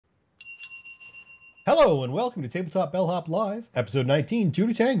Hello and welcome to Tabletop Bellhop Live, Episode 19, 2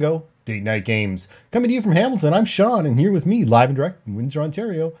 to Tango, Date Night Games. Coming to you from Hamilton, I'm Sean, and here with me, live and direct in Windsor,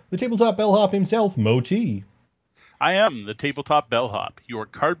 Ontario, the Tabletop Bellhop himself, Mo T. I am the Tabletop Bellhop, your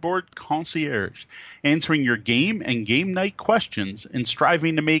cardboard concierge, answering your game and game night questions and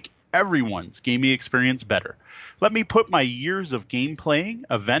striving to make everyone's gaming experience better. Let me put my years of game playing,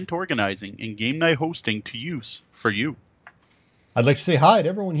 event organizing, and game night hosting to use for you. I'd like to say hi to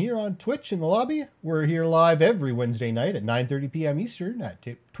everyone here on Twitch in the lobby. We're here live every Wednesday night at 9:30 p.m. Eastern at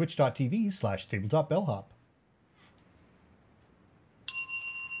twitch.tv/tabletopbellhop.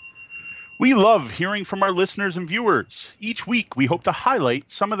 We love hearing from our listeners and viewers. Each week, we hope to highlight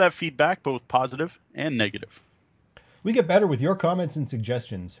some of that feedback, both positive and negative. We get better with your comments and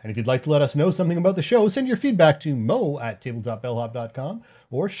suggestions. And if you'd like to let us know something about the show, send your feedback to mo@tabletopbellhop.com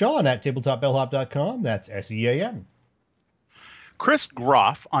or sean@tabletopbellhop.com. That's SEAN. Chris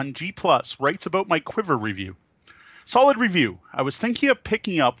Groff on G Plus writes about my Quiver review. Solid review. I was thinking of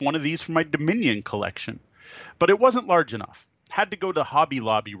picking up one of these for my Dominion collection, but it wasn't large enough. Had to go the Hobby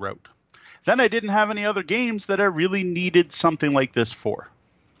Lobby route. Then I didn't have any other games that I really needed something like this for.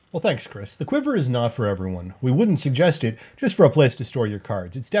 Well, thanks, Chris. The Quiver is not for everyone. We wouldn't suggest it just for a place to store your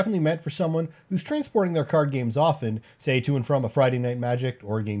cards. It's definitely meant for someone who's transporting their card games often, say to and from a Friday Night Magic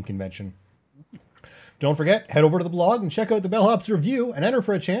or a game convention. Don't forget, head over to the blog and check out the Bellhop's review and enter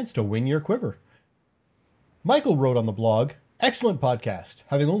for a chance to win your Quiver. Michael wrote on the blog, "Excellent podcast.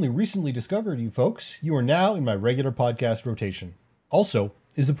 Having only recently discovered you folks, you are now in my regular podcast rotation. Also,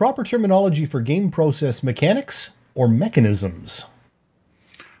 is the proper terminology for game process mechanics or mechanisms?"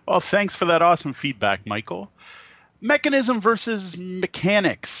 Well, thanks for that awesome feedback, Michael. Mechanism versus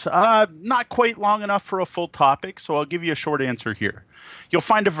mechanics. Not quite long enough for a full topic, so I'll give you a short answer here. You'll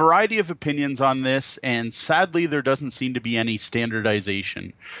find a variety of opinions on this, and sadly, there doesn't seem to be any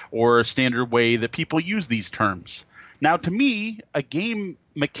standardization or a standard way that people use these terms. Now, to me, a game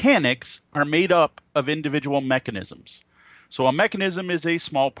mechanics are made up of individual mechanisms. So a mechanism is a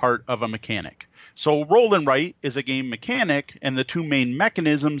small part of a mechanic. So roll and write is a game mechanic, and the two main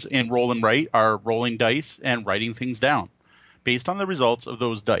mechanisms in roll and write are rolling dice and writing things down based on the results of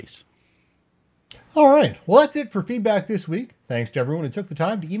those dice. All right. Well, that's it for feedback this week. Thanks to everyone who took the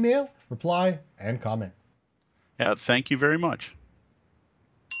time to email, reply, and comment. Yeah, thank you very much.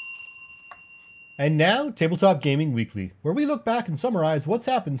 And now, Tabletop Gaming Weekly, where we look back and summarize what's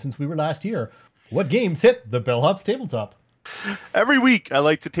happened since we were last here. What games hit the Bellhop's tabletop? Every week, I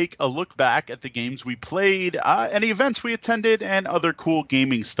like to take a look back at the games we played, any events we attended, and other cool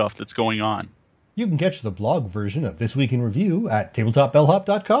gaming stuff that's going on. You can catch the blog version of This Week in Review at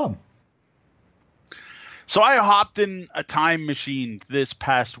tabletopbellhop.com. So I hopped in a time machine this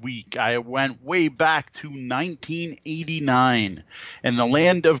past week. I went way back to 1989 in the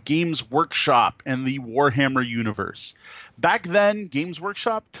land of Games Workshop and the Warhammer universe. Back then, Games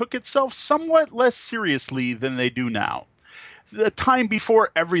Workshop took itself somewhat less seriously than they do now. The time before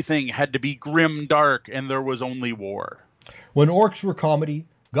everything had to be grim, dark, and there was only war. When orcs were comedy,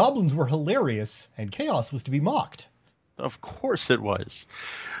 goblins were hilarious, and chaos was to be mocked. Of course it was.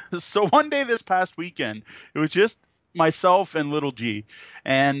 So one day this past weekend, it was just myself and little G,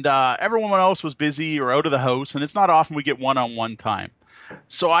 and everyone else was busy or out of the house, and it's not often we get one-on-one time.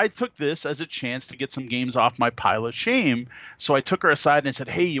 So I took this as a chance to get some games off my pile of shame. So I took her aside and I said,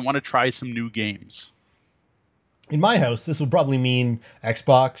 "Hey, you want to try some new games?" In my house, this would probably mean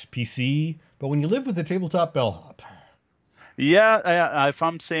Xbox, PC, but when you live with a tabletop bellhop. Yeah, if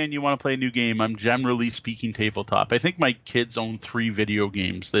I'm saying you want to play a new game, I'm generally speaking tabletop. I think my kids own 3 video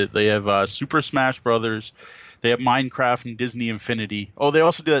games. They have Super Smash Brothers, they have Minecraft and Disney Infinity. Oh, they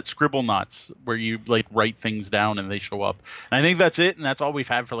also do that Scribble Knots where you like write things down and they show up. And I think that's it, and that's all we've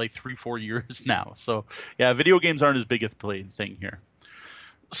had for like 3-4 years now. So yeah, video games aren't as big a thing here.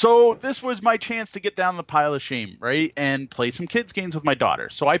 So this was my chance to get down the pile of shame, right, and play some kids games with my daughter.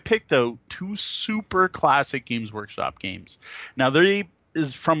 So I picked out 2 super classic Games Workshop games. Now they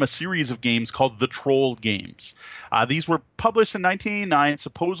is from a series of games called the Troll games. These were published in 1989,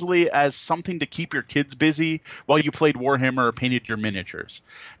 supposedly as something to keep your kids busy while you played Warhammer or painted your miniatures.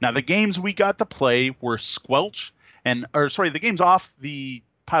 Now the games we got to play were the games off the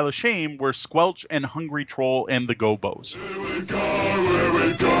pile of shame were Squelch and Hungry Troll and the Gobos. Here we go, here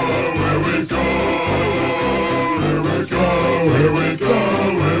we go, here we go, here we go, here we go,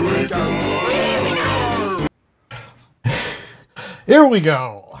 here we go, here we go. Here we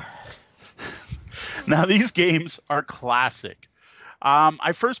go. Now these games are classic.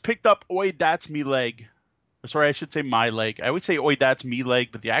 I first picked up Oi That's Me Leg Sorry, I should say My Leg. I would say Oi That's Me Leg,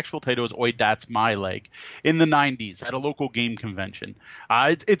 but the actual title is Oi That's My Leg in the 90s at a local game convention.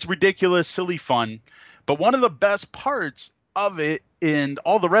 It's ridiculous, silly fun. But one of the best parts of it and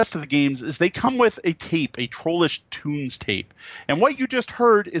all the rest of the games is they come with a tape, a Trollish Tunes tape. And what you just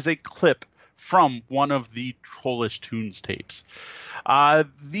heard is a clip from one of the Trollish Tunes tapes.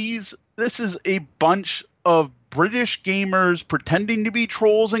 This is a bunch of British gamers pretending to be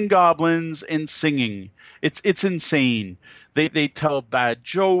trolls and goblins and singing. It's insane. They tell bad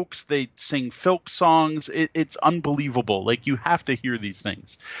jokes. They sing folk songs. It's unbelievable. Like, you have to hear these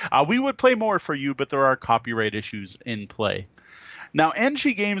things. We would play more for you, but there are copyright issues in play. Now,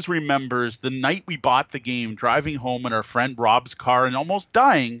 NG Games remembers the night we bought the game, driving home in our friend Rob's car and almost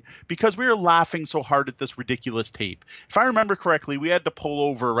dying because we were laughing so hard at this ridiculous tape. If I remember correctly, we had to pull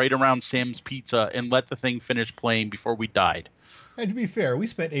over right around Sam's Pizza and let the thing finish playing before we died. And to be fair, we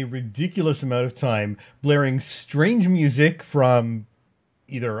spent a ridiculous amount of time blaring strange music from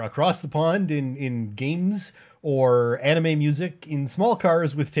either across the pond in games or anime music in small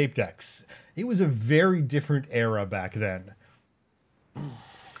cars with tape decks. It was a very different era back then.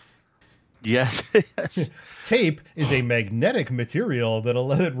 Yes. Yes. Tape is a magnetic material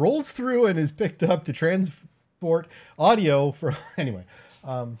that rolls through and is picked up to transport audio for anyway.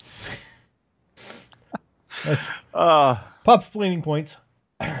 Pop's planning points.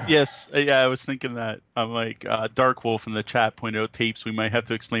 Yes, yeah, I was thinking that. I'm like, Dark Wolf in the chat pointed out tapes. We might have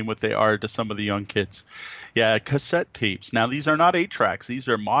to explain what they are to some of the young kids. Yeah, cassette tapes. Now, these are not 8-tracks. These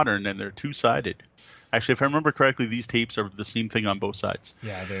are modern, and they're two-sided. Actually, if I remember correctly, these tapes are the same thing on both sides.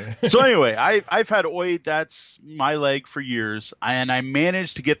 Yeah, they're... So anyway, I've had Oi That's My Leg for years, and I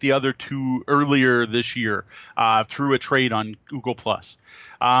managed to get the other two earlier this year through a trade on Google+.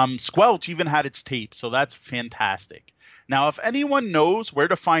 Squelch even had its tape, so that's fantastic. Now, if anyone knows where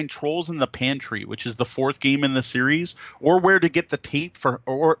to find Trolls in the Pantry, which is the 4th game in the series, or where to get the tape for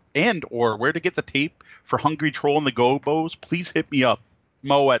where to get the tape for Hungry Troll and the Gobos, please hit me up,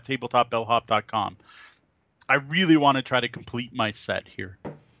 mo@tabletopbellhop.com. I really want to try to complete my set here.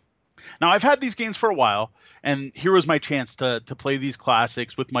 Now, I've had these games for a while, and here was my chance to play these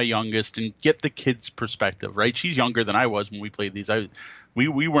classics with my youngest and get the kids' perspective, right? She's younger than I was when we played these.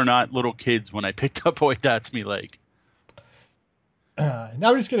 We were not little kids when I picked up Oi That's Me Leg. Now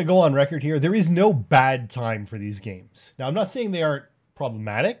we're just going to go on record here. There is no bad time for these games. Now, I'm not saying they aren't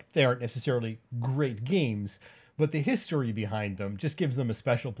problematic. They aren't necessarily great games, but the history behind them just gives them a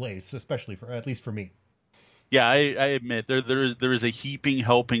special place, especially for, at least for me. Yeah, I admit there is a heaping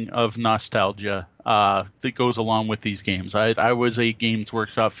helping of nostalgia that goes along with these games. I was a Games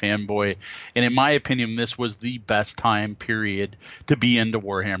Workshop fanboy, and in my opinion, this was the best time period to be into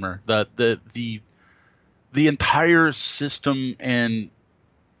Warhammer. The entire system and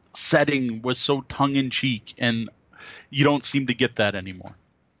setting was so tongue-in-cheek, and you don't seem to get that anymore.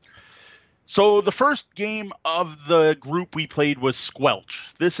 So the first game of the group we played was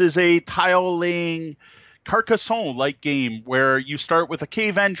Squelch. This is a tile-laying Carcassonne-like game where you start with a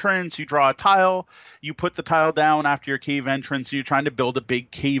cave entrance, you draw a tile, you put the tile down after your cave entrance, and you're trying to build a big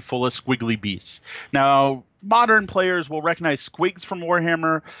cave full of squiggly beasts. Now, modern players will recognize squigs from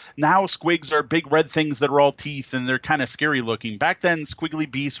Warhammer. Now squigs are big red things that are all teeth, and they're kind of scary looking. Back then,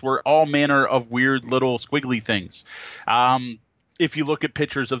 squiggly beasts were all manner of weird little squiggly things. If you look at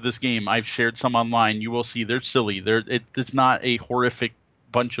pictures of this game, I've shared some online, you will see they're silly. It's not a horrific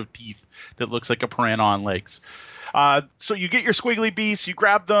bunch of teeth that looks like a piranha on legs. So you get your squiggly beasts, you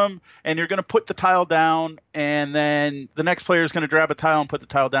grab them, and you're going to put the tile down, and then the next player is going to grab a tile and put the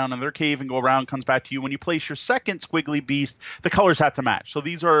tile down in their cave and go around, comes back to you. When you place your second squiggly beast, the colors have to match. So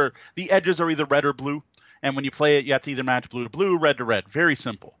the edges are either red or blue, and when you play it, you have to either match blue to blue, red to red. Very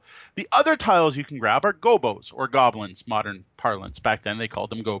simple. The other tiles you can grab are gobos, or goblins, modern parlance. Back then, they called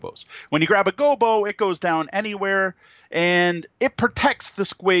them gobos. When you grab a gobo, it goes down anywhere, and it protects the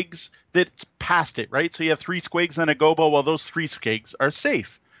squigs that's past it, right? So you have 3 squigs and a gobo. Well, those 3 squigs are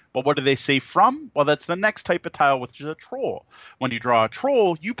safe. But what are they safe from? Well, that's the next type of tile, which is a troll. When you draw a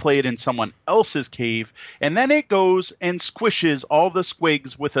troll, you play it in someone else's cave, and then it goes and squishes all the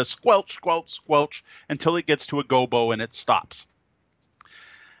squigs with a squelch, squelch, squelch, until it gets to a gobo and it stops.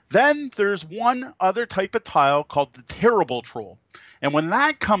 Then there's one other type of tile called the Terrible Troll. And when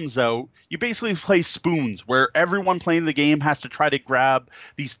that comes out, you basically play spoons, where everyone playing the game has to try to grab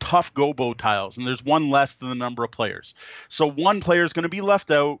these tough gobo tiles, and there's one less than the number of players. So one player is going to be left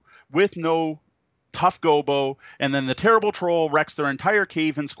out with no tough gobo, and then the Terrible Troll wrecks their entire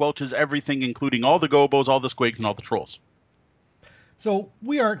cave and squelches everything, including all the gobos, all the squigs, and all the trolls. So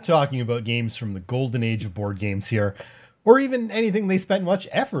we aren't talking about games from the golden age of board games here, or even anything they spent much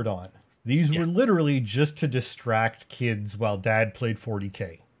effort on. These were literally just to distract kids while dad played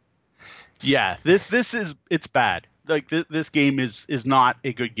 40K. Yeah, it's bad. Like this game is not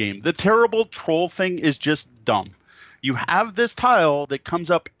a good game. The terrible troll thing is just dumb. You have this tile that comes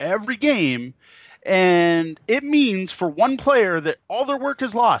up every game, and it means for one player that all their work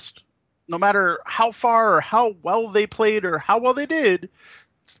is lost. No matter how far or how well they played or how well they did,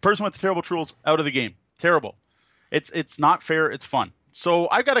 the person with the terrible trolls out of the game. Terrible. It's not fair. It's fun. So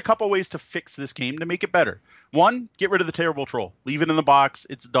I got a couple ways to fix this game to make it better. One, get rid of the terrible troll. Leave it in the box.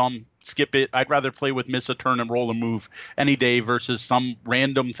 It's dumb. Skip it. I'd rather play with miss a turn and roll a move any day versus some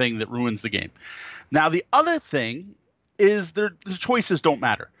random thing that ruins the game. Now, the other thing is the choices don't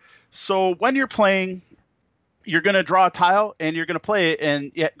matter. So when you're playing, you're going to draw a tile and you're going to play it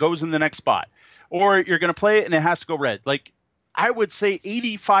and it goes in the next spot. Or you're going to play it and it has to go red. Like, I would say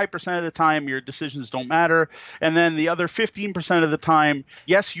 85% of the time your decisions don't matter. And then the other 15% of the time,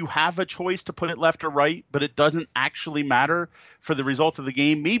 yes, you have a choice to put it left or right, but it doesn't actually matter for the result of the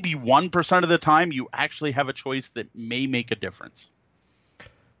game. Maybe 1% of the time you actually have a choice that may make a difference.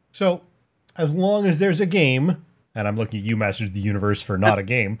 So as long as there's a game, and I'm looking at you, Masters of the Universe, for not a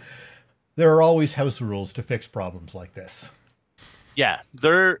game, there are always house rules to fix problems like this. Yeah,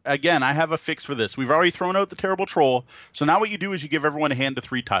 again, I have a fix for this. We've already thrown out the terrible troll. So now what you do is you give everyone a hand to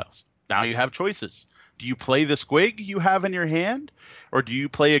 3 tiles. Now you have choices. Do you play the squig you have in your hand? Or do you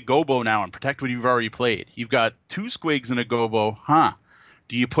play a gobo now and protect what you've already played? You've got 2 squigs and a gobo.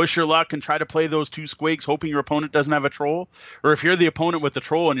 Do you push your luck and try to play those 2 squigs hoping your opponent doesn't have a troll? Or if you're the opponent with the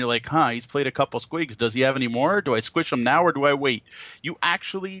troll and you're like, he's played a couple squigs. Does he have any more? Do I squish him now or do I wait? You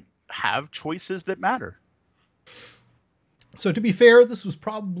actually have choices that matter. So to be fair, this was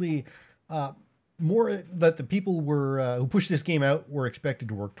probably more that the people were who pushed this game out were expected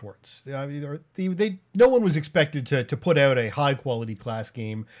to work towards. No one was expected to put out a high quality class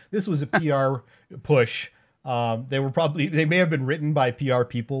game. This was a PR push. They may have been written by PR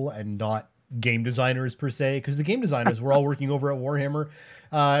people and not game designers per se, because the game designers were all working over at Warhammer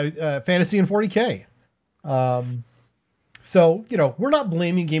Fantasy and 40K. So, we're not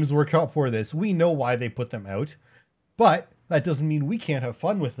blaming Games Workshop for this. We know why they put them out, but that doesn't mean we can't have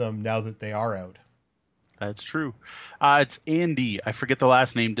fun with them now that they are out. That's true. It's Andy, I forget the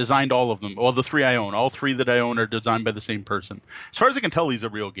last name, designed all of them. Well, the 3 I own. All 3 that I own are designed by the same person. As far as I can tell, he's a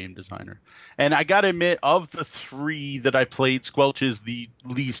real game designer. And I got to admit, of the 3 that I played, Squelch is the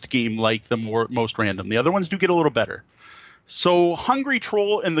least game-like, the most random. The other ones do get a little better. So Hungry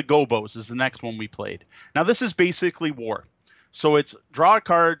Troll and the Gobos is the next one we played. Now, this is basically war. So it's draw a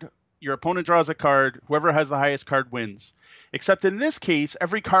card, your opponent draws a card, whoever has the highest card wins. Except in this case,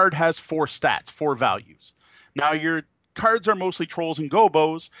 every card has 4 stats, 4 values. Now, your cards are mostly trolls and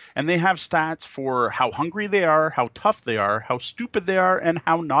gobos, and they have stats for how hungry they are, how tough they are, how stupid they are, and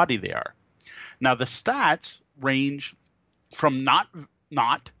how naughty they are. Now, the stats range from not,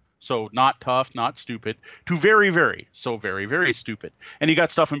 so not tough, not stupid, to very, very, so very, very stupid. And you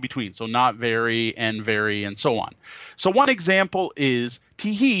got stuff in between, so not very, and so on. So one example is,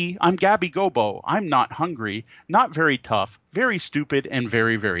 teehee, I'm Gabby Gobo. I'm not hungry, not very tough, very stupid, and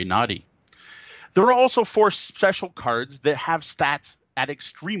very, very naughty. There are also 4 special cards that have stats at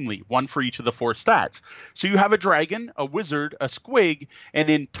extremely, 1 for each of the 4 stats. So you have a dragon, a wizard, a squig, and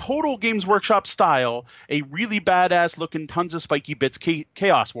in total Games Workshop style, a really badass looking tons of spiky bits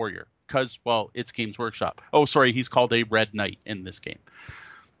Chaos Warrior. Because, well, it's Games Workshop. Oh, sorry, he's called a Red Knight in this game.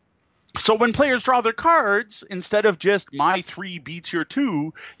 So when players draw their cards, instead of just my 3 beats your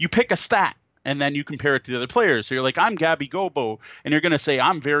 2, you pick a stat. And then you compare it to the other players. So you're like, I'm Gabby Gobo. And you're going to say,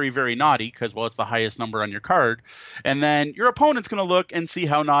 I'm very, very naughty because, well, it's the highest number on your card. And then your opponent's going to look and see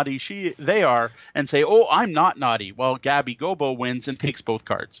how naughty they are and say, oh, I'm not naughty. Well, Gabby Gobo wins and takes both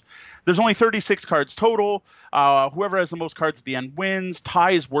cards. There's only 36 cards total. Whoever has the most cards at the end wins.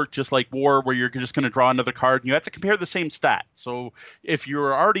 Ties work just like war, where you're just going to draw another card. And you have to compare the same stat. So if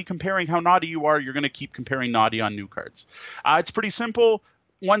you're already comparing how naughty you are, you're going to keep comparing naughty on new cards. It's pretty simple.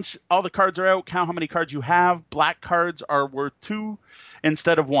 Once all the cards are out, count how many cards you have. Black cards are worth 2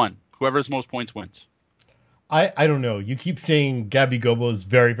 instead of 1. Whoever has most points wins. I don't know. You keep saying Gabby Gobo is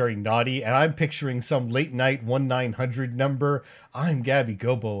very, very naughty, and I'm picturing some late night 1-900 number. I'm Gabby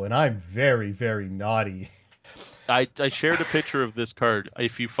Gobo, and I'm very, very naughty. I shared a picture of this card.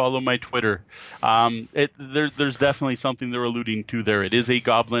 If you follow my Twitter, there's definitely something they're alluding to there. It is a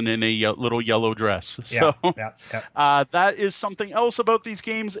goblin in a little yellow dress. So that is something else about these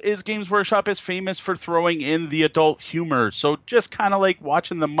games. Is Games Workshop is famous for throwing in the adult humor. So just kind of like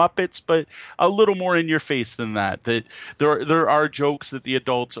watching the Muppets, but a little more in your face than that. That there are jokes that the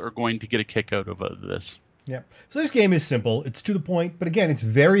adults are going to get a kick out of this. Yeah. So this game is simple. It's to the point, but again, it's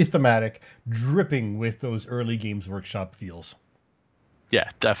very thematic, dripping with those early Games Workshop feels. Yeah,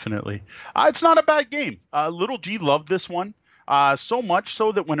 definitely. It's not a bad game. Little G loved this one. So much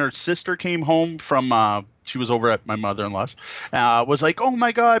so that when her sister came home from, she was over at my mother-in-law's, was like, "Oh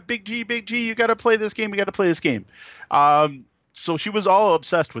my God, Big G, you got to play this game. You got to play this game." So she was all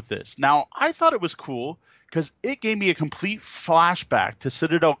obsessed with this. Now, I thought it was cool because it gave me a complete flashback to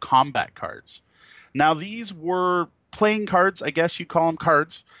Citadel combat cards. Now, these were playing cards, I guess you call them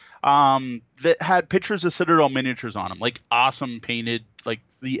cards, that had pictures of Citadel miniatures on them, like awesome painted, like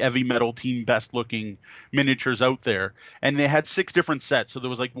the heavy metal team best looking miniatures out there. And they had 6 different sets. So there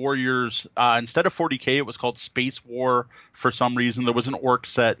was like Warriors, instead of 40K, it was called Space War for some reason. There was an Orc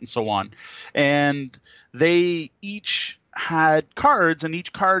set and so on. And they each had cards, and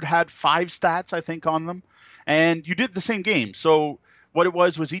each card had 5 stats, I think, on them. And you did the same game. So what it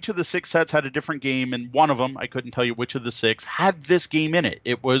was each of the 6 sets had a different game, and one of them, I couldn't tell you which of the 6, had this game in it.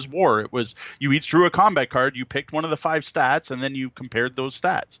 It was War. It was, you each drew a combat card, you picked one of the 5 stats, and then you compared those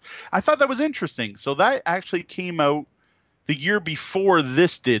stats. I thought that was interesting. So that actually came out the year before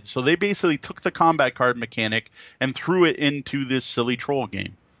this did. So they basically took the combat card mechanic and threw it into this silly troll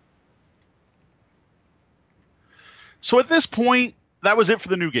game. So at this point, that was it for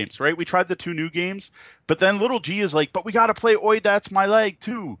the new games, right? We tried the 2 new games, but then Little G is like, but we got to play Oi, That's My Leg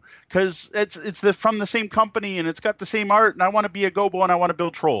too, because it's from the same company and it's got the same art, and I want to be a gobo and I want to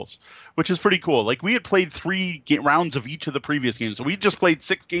build trolls, which is pretty cool. Like, we had played 3 rounds of each of the previous games, so we just played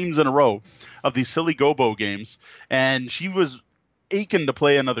 6 games in a row of these silly gobo games, and she was aching to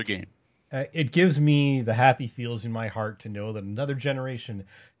play another game. It gives me the happy feels in my heart to know that another generation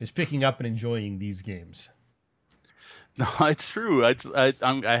is picking up and enjoying these games. No, it's true.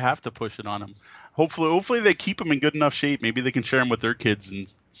 I have to push it on them. Hopefully they keep them in good enough shape. Maybe they can share them with their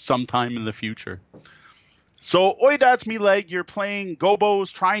kids sometime in the future. So, Oi, That's Me Leg. You're playing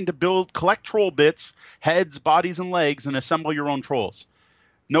gobos, trying to collect troll bits, heads, bodies, and legs, and assemble your own trolls.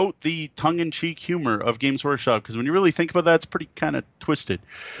 Note the tongue-in-cheek humor of Games Workshop, because when you really think about that, it's pretty kind of twisted.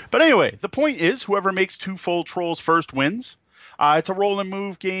 But anyway, the point is, whoever makes 2 full trolls first wins. It's a roll and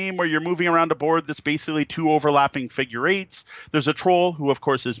move game where you're moving around a board that's basically 2 overlapping figure 8s. There's a troll, who of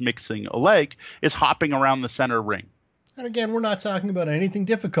course is mixing a leg, is hopping around the center ring. And again, we're not talking about anything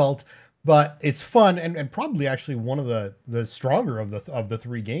difficult, but it's fun and probably actually one of the stronger of the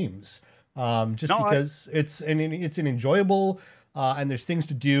 3 games. Because it's an enjoyable and there's things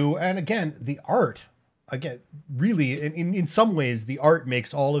to do. And again, the art, really in some ways, the art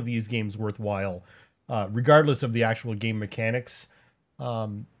makes all of these games worthwhile. Regardless of the actual game mechanics,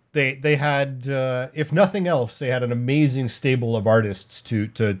 they had, if nothing else, they had an amazing stable of artists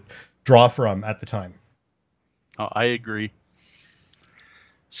to draw from at the time. Oh, I agree.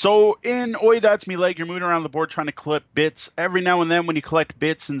 So in Oi, That's Me Leg, you're moving around the board trying to collect bits. Every now and then when you collect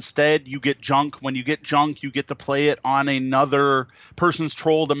bits instead, you get junk. When you get junk, you get to play it on another person's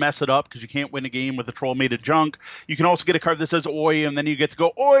troll to mess it up, because you can't win a game with a troll made of junk. You can also get a card that says Oi, and then you get to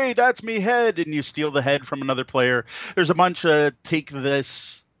go, Oi, that's me head, and you steal the head from another player. There's a bunch of take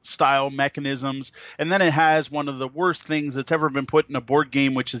this style mechanisms, and then it has one of the worst things that's ever been put in a board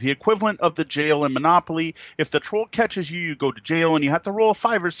game, which is the equivalent of the jail in Monopoly. If the troll catches you, you go to jail, and you have to roll a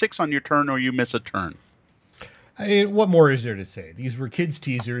 5 or 6 on your turn, or you miss a turn. What more is there to say? These were kids'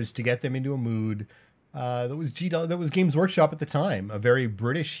 teasers to get them into a mood. That was Games Workshop at the time, a very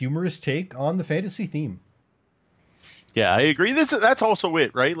British humorous take on the fantasy theme. Yeah, I agree. That's also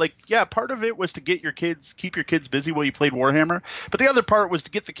it, right? Like, yeah, part of it was to keep your kids busy while you played Warhammer, but the other part was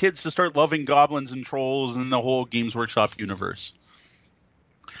to get the kids to start loving goblins and trolls and the whole Games Workshop universe.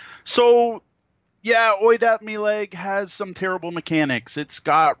 So, yeah, Oi, That Me Leg has some terrible mechanics. It's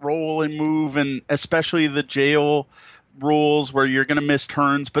got roll and move, and especially the jail rules where you're going to miss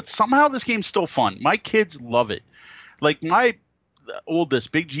turns, but somehow this game's still fun. My kids love it. Like, my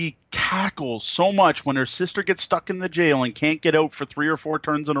oldest, Big G, cackles so much when her sister gets stuck in the jail and can't get out for 3 or 4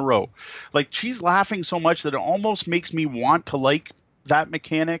 turns in a row. Like, she's laughing so much that it almost makes me want to like that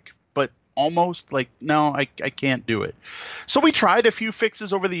mechanic, but almost like, no, I can't do it. So we tried a few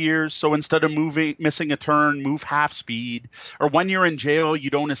fixes over the years. So instead of missing a turn, move half speed, or when you're in jail,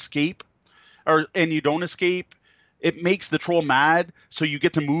 you don't escape, it makes the troll mad, so you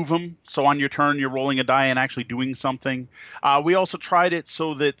get to move them. So on your turn, you're rolling a die and actually doing something. We also tried it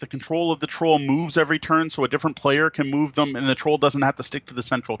so that the control of the troll moves every turn, so a different player can move them, and the troll doesn't have to stick to the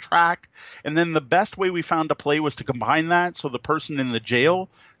central track. And then the best way we found to play was to combine that, so the person in the jail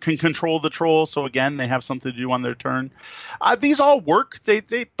can control the troll. So again, they have something to do on their turn. These all work.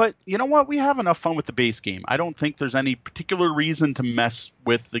 But you know what? We have enough fun with the base game. I don't think there's any particular reason to mess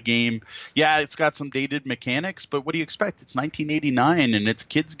with the game. Yeah, it's got some dated mechanics, but what do you expect? It's 1989 and it's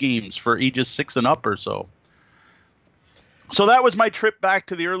kids games for ages 6 and up or so. So that was my trip back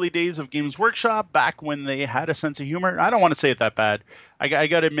to the early days of Games Workshop, back when they had a sense of humor. I don't want to say it that bad. I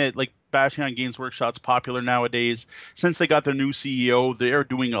got to admit, like, bashing on Games Workshop's popular nowadays. Since they got their new CEO, they're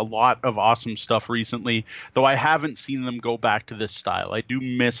doing a lot of awesome stuff recently, though I haven't seen them go back to this style. I do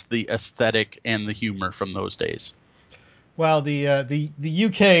miss the aesthetic and the humor from those days. Well, the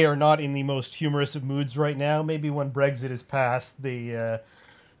UK are not in the most humorous of moods right now. Maybe when Brexit is passed, the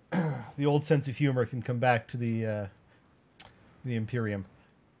old sense of humor can come back to the Imperium.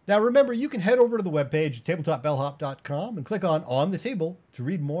 Now, remember, you can head over to the webpage at tabletopbellhop.com and click on the Table to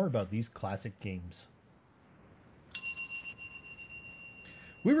read more about these classic games.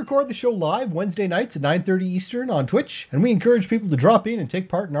 We record the show live Wednesday nights at 9:30 Eastern on Twitch, and we encourage people to drop in and take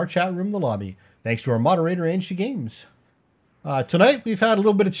part in our chat room in the lobby. Thanks to our moderator, Angie Games. Tonight, we've had a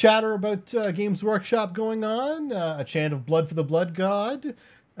little bit of chatter about Games Workshop going on, a chant of blood for the blood god,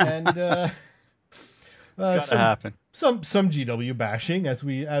 and it's gotta happen. Some GW bashing, as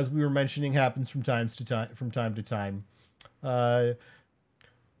we were mentioning, happens from time to time.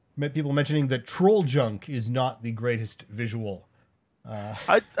 People mentioning that troll junk is not the greatest visual.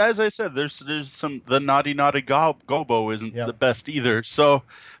 As I said, there's some, the naughty gobo isn't the best either. So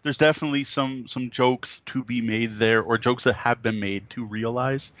there's definitely some jokes to be made there, or jokes that have been made to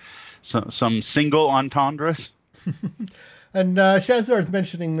realize some single entendres. And Shazdar's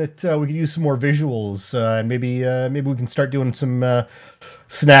mentioning that we could use some more visuals, and maybe we can start doing some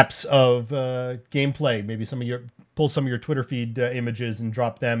snaps of gameplay. Maybe pull some of your Twitter feed images and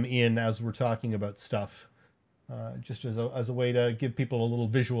drop them in as we're talking about stuff, just as a way to give people a little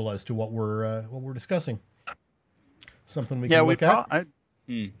visual as to what we're discussing. Something we can look at.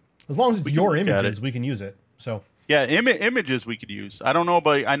 As long as it's your images, we can use it. So. Yeah, images we could use. I don't know,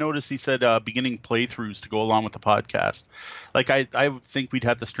 but I noticed he said beginning playthroughs to go along with the podcast. Like I think we'd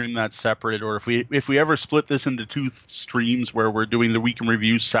have to stream that separate, or if we ever split this into 2 streams where we're doing the week in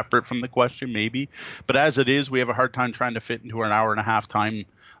review separate from the question, maybe. But as it is, we have a hard time trying to fit into an hour and a half time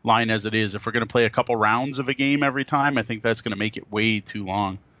line as it is. If we're going to play a couple rounds of a game every time, I think that's going to make it way too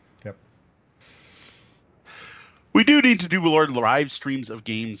long. Yep. We do need to do more live streams of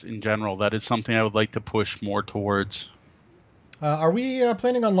games in general. That is something I would like to push more towards. Are we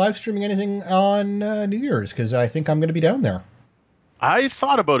planning on live streaming anything on New Year's? Because I think I'm going to be down there. I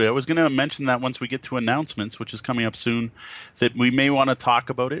thought about it. I was going to mention that once we get to announcements, which is coming up soon, that we may want to talk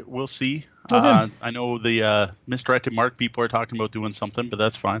about it. We'll see. Okay. I know the Misdirected Mark people are talking about doing something, but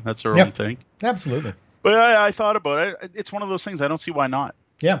that's fine. That's their own thing. Absolutely. But I thought about it. It's one of those things. I don't see why not.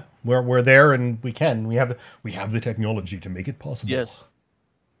 Yeah, we're there, and we have the technology to make it possible. Yes.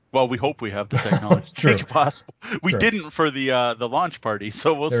 Well, we hope we have the technology to make it possible. We didn't for the launch party,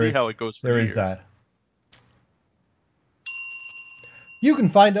 so we'll see how it goes for There New is Year's. that. You can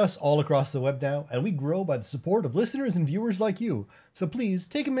find us all across the web now, and we grow by the support of listeners and viewers like you. So please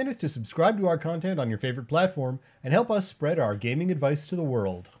take a minute to subscribe to our content on your favorite platform and help us spread our gaming advice to the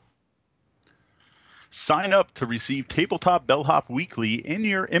world. Sign up to receive Tabletop Bellhop Weekly in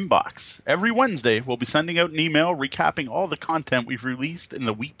your inbox. Every Wednesday, we'll be sending out an email recapping all the content we've released in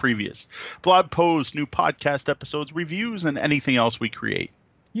the week previous. Blog posts, new podcast episodes, reviews, and anything else we create.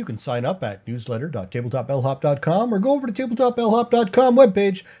 You can sign up at newsletter.tabletopbellhop.com or go over to tabletopbellhop.com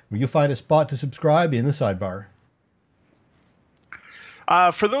webpage where you'll find a spot to subscribe in the sidebar.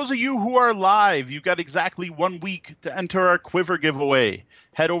 For those of you who are live, you've got exactly 1 week to enter our Quiver giveaway.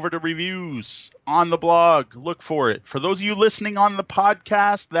 Head over to reviews on the blog. Look for it. For those of you listening on the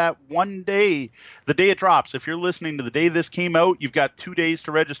podcast, that one day, the day it drops, if you're listening to the day this came out, you've got 2 days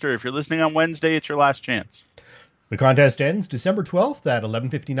to register. If you're listening on Wednesday, it's your last chance. The contest ends December 12th at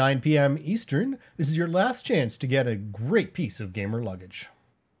 11:59 p.m. Eastern. This is your last chance to get a great piece of gamer luggage.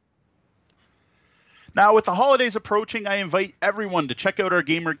 Now, with the holidays approaching, I invite everyone to check out our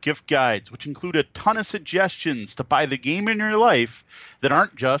gamer gift guides, which include a ton of suggestions to buy the game in your life that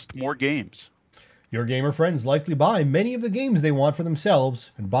aren't just more games. Your gamer friends likely buy many of the games they want for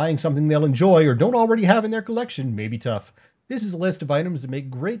themselves, and buying something they'll enjoy or don't already have in their collection may be tough. This is a list of items that make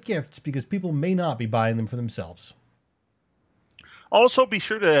great gifts because people may not be buying them for themselves. Also, be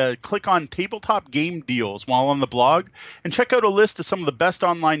sure to click on Tabletop Game Deals while on the blog and check out a list of some of the best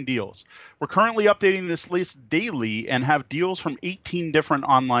online deals. We're currently updating this list daily and have deals from 18 different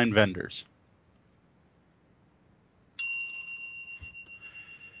online vendors.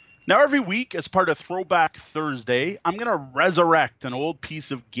 Now, every week, as part of Throwback Thursday, I'm going to resurrect an old piece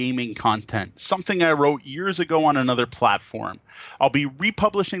of gaming content, something I wrote years ago on another platform. I'll be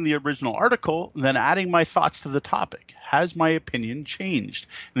republishing the original article, then adding my thoughts to the topic. Has my opinion changed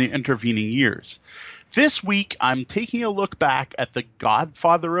in the intervening years? This week, I'm taking a look back at the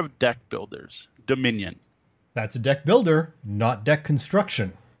godfather of deck builders, Dominion. That's a deck builder, not deck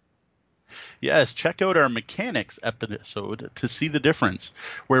construction. Yes, check out our mechanics episode to see the difference,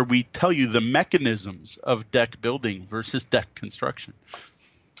 where we tell you the mechanisms of deck building versus deck construction.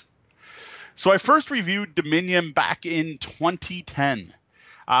 So I first reviewed Dominion back in 2010.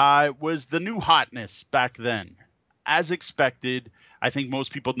 It was the new hotness back then. As expected, I think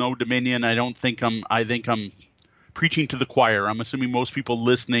most people know Dominion. I think I'm preaching to the choir. I'm assuming most people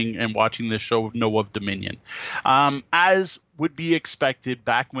listening and watching this show know of Dominion. As would be expected,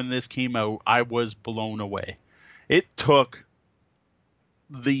 back when this came out, I was blown away. It took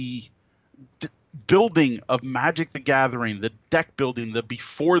the building of Magic the Gathering, the deck building, the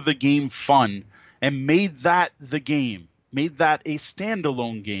before the game fun, and made that the game, made that a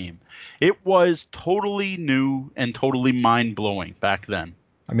standalone game. It was totally new and totally mind-blowing back then.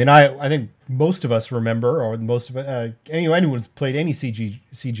 I mean, I think most of us remember, or most of anyone who's played any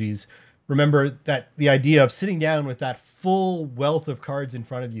CGs remember that the idea of sitting down with that full wealth of cards in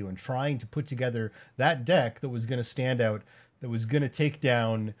front of you and trying to put together that deck that was going to stand out, that was going to take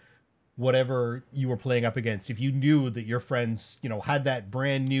down whatever you were playing up against. If you knew that your friends, had that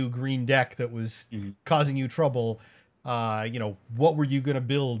brand new green deck that was causing you trouble, what were you going to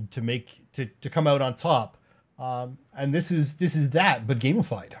build to make to come out on top? And this is that, but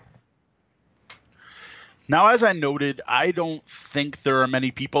gamified. Now, as I noted, I don't think there are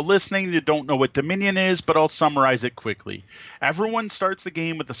many people listening that don't know what Dominion is, but I'll summarize it quickly. Everyone starts the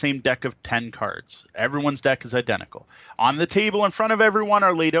game with the same deck of 10 cards. Everyone's deck is identical. On the table in front of everyone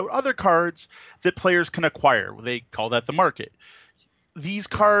are laid out other cards that players can acquire. They call that the market. These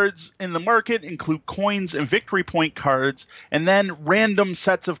cards in the market include coins and victory point cards, and then random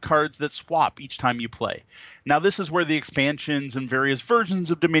sets of cards that swap each time you play. Now, this is where the expansions and various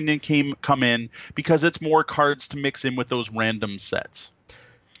versions of Dominion come in, because it's more cards to mix in with those random sets.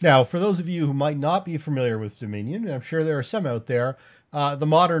 Now, for those of you who might not be familiar with Dominion, and I'm sure there are some out there, the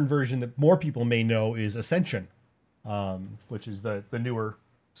modern version that more people may know is Ascension, which is the newer,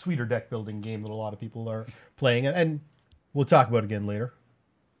 sweeter deck building game that a lot of people are playing, and we'll talk about it again later.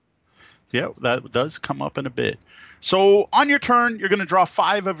 Yeah, that does come up in a bit. So on your turn, you're going to draw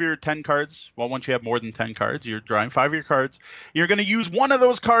 5 of your 10 cards. Well, once you have more than 10 cards, you're drawing 5 of your cards. You're going to use one of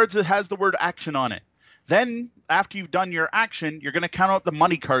those cards that has the word action on it. Then, after you've done your action, you're going to count out the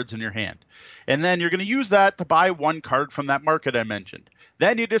money cards in your hand. And then you're going to use that to buy one card from that market I mentioned.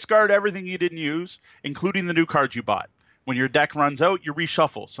 Then you discard everything you didn't use, including the new cards you bought. When your deck runs out, you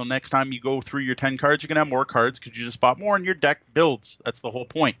reshuffle. So next time you go through your 10 cards, you're going to have more cards because you just bought more and your deck builds. That's the whole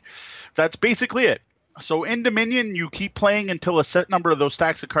point. That's basically it. So in Dominion, you keep playing until a set number of those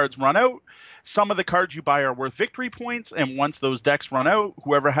stacks of cards run out. Some of the cards you buy are worth victory points, and once those decks run out,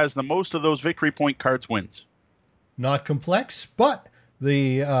 whoever has the most of those victory point cards wins. Not complex, but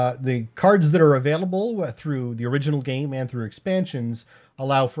the cards that are available through the original game and through expansions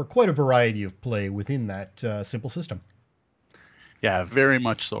allow for quite a variety of play within that simple system. Yeah, very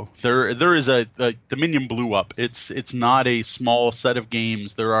much so. There is a Dominion blew up. It's not a small set of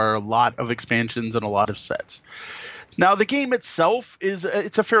games. There are a lot of expansions and a lot of sets. Now, the game itself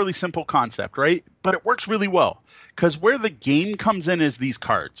it's a fairly simple concept, right? But it works really well because where the game comes in is these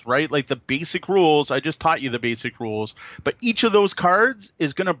cards, right? Like the basic rules. I just taught you the basic rules, but each of those cards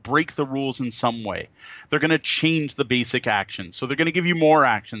is going to break the rules in some way. They're going to change the basic actions. So they're going to give you more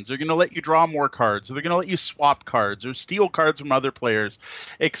actions. They're going to let you draw more cards. They're going to let you swap cards or steal cards from other players,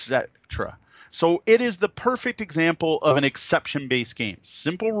 etc. So it is the perfect example of an exception-based game.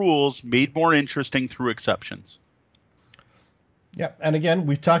 Simple rules made more interesting through exceptions. Yeah, and again,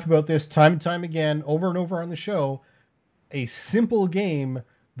 we've talked about this time and time again, over and over on the show. A simple game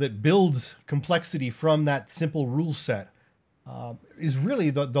that builds complexity from that simple rule set is really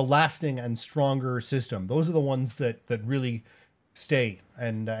the lasting and stronger system. Those are the ones that really stay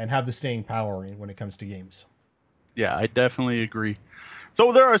and have the staying power when it comes to games. Yeah, I definitely agree.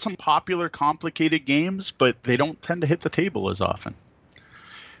 Though there are some popular, complicated games, but they don't tend to hit the table as often.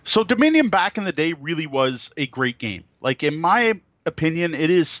 So Dominion back in the day really was a great game. Like, in my opinion,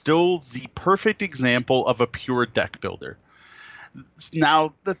 it is still the perfect example of a pure deck builder.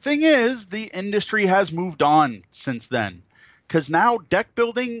 Now, the thing is, the industry has moved on since then, because now deck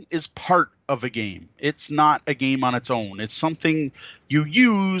building is part of a game. It's not a game on its own. It's something you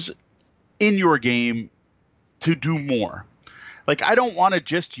use in your game to do more. Like, I don't want to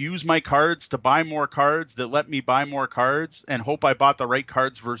just use my cards to buy more cards that let me buy more cards and hope I bought the right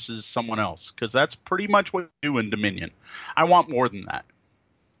cards versus someone else, because that's pretty much what you do in Dominion. I want more than that.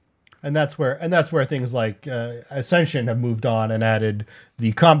 And that's where things like Ascension have moved on and added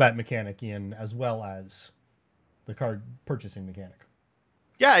the combat mechanic in, as well as the card purchasing mechanic.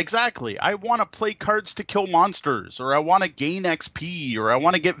 Yeah, exactly. I want to play cards to kill monsters, or I want to gain XP, or I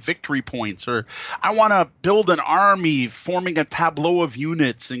want to get victory points, or I want to build an army forming a tableau of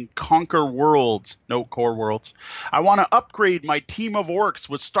units and conquer worlds. No, core worlds. I want to upgrade my team of orcs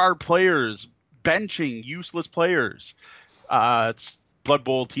with star players, benching useless players. It's Blood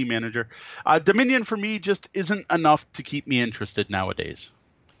Bowl team manager. Dominion for me just isn't enough to keep me interested nowadays.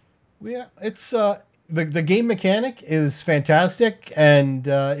 Yeah, it's the game mechanic is fantastic, and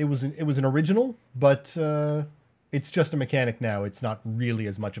it was an original, but it's just a mechanic now. It's not really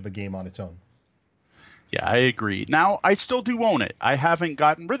as much of a game on its own. Yeah, I agree. Now, I still do own it. I haven't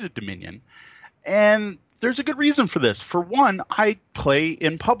gotten rid of Dominion, and there's a good reason for this. For one, I play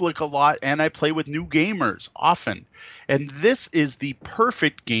in public a lot, and I play with new gamers often. And this is the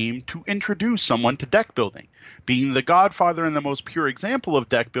perfect game to introduce someone to deck building. Being the godfather and the most pure example of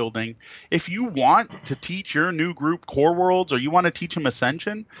deck building, if you want to teach your new group Core Worlds, or you want to teach them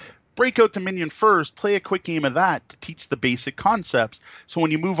Ascension, break out Dominion first, play a quick game of that to teach the basic concepts. So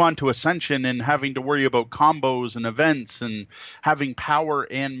when you move on to Ascension and having to worry about combos and events and having power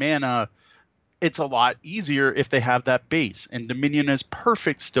and mana, it's a lot easier if they have that base, and Dominion is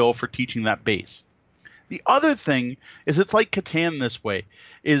perfect still for teaching that base. The other thing is it's like Catan this way,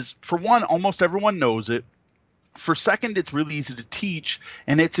 is for one, almost everyone knows it. For second, it's really easy to teach,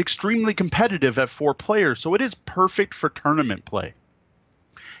 and it's extremely competitive at 4 players, so it is perfect for tournament play.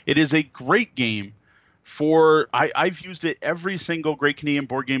 It is a great game for, I've used it every single Great Canadian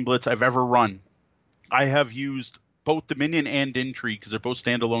Board Game Blitz I've ever run. I have used both Dominion and Intrigue because they're both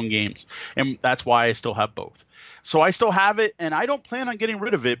standalone games, and that's why I still have both. So I still have it, and I don't plan on getting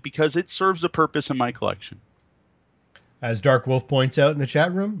rid of it because it serves a purpose in my collection. As Dark Wolf points out in the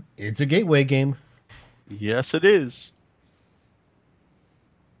chat room, it's a gateway game. Yes, it is.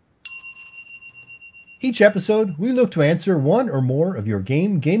 Each episode, we look to answer one or more of your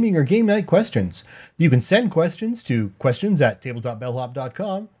gaming, or game night questions. You can send questions to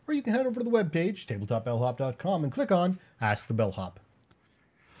questions@tabletopbellhop.com, or you can head over to the webpage, tabletopbellhop.com, and click on Ask the Bellhop.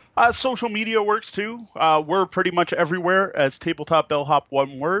 Social media works too. We're pretty much everywhere as Tabletop Bellhop,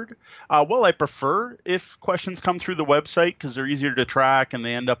 one word. Well, I prefer if questions come through the website because they're easier to track and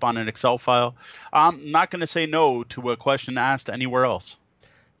they end up on an Excel file. I'm not going to say no to a question asked anywhere else.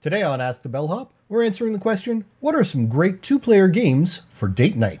 Today on Ask the Bellhop, we're answering the question, what are some great 2-player games for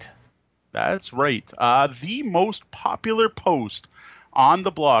date night? That's right. The most popular post on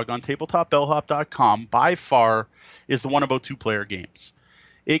the blog on tabletopbellhop.com by far is the one about 2-player games.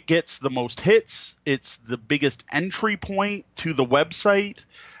 It gets the most hits. It's the biggest entry point to the website.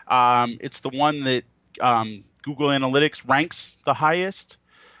 It's the one that Google Analytics ranks the highest.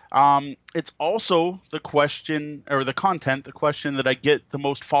 It's also the question or the content, the question that I get the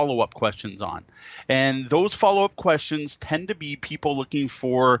most follow-up questions on. And those follow-up questions tend to be people looking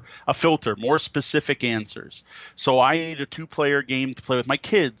for a filter, more specific answers. So I need a 2-player game to play with my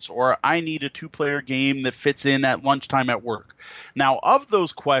kids, or I need a 2-player game that fits in at lunchtime at work. Now, of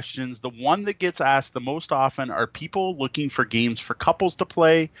those questions, the one that gets asked the most often are people looking for games for couples to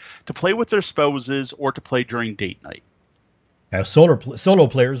play with their spouses, or to play during date night. Now, solo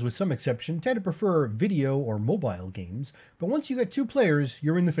players, with some exception, tend to prefer video or mobile games, but once you get 2 players,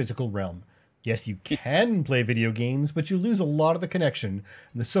 you're in the physical realm. Yes, you can play video games, but you lose a lot of the connection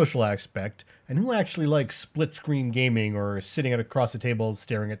and the social aspect, and who actually likes split-screen gaming or sitting across the table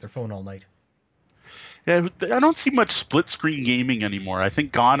staring at their phone all night? Yeah, I don't see much split-screen gaming anymore. I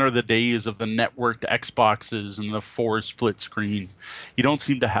think gone are the days of the networked Xboxes and the 4 split-screen. You don't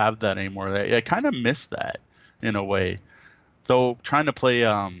seem to have that anymore. I kind of miss that in a way. Though trying to play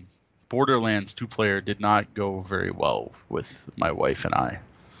Borderlands 2-player did not go very well with my wife and I.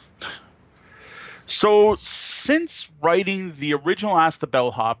 So since writing the original Ask the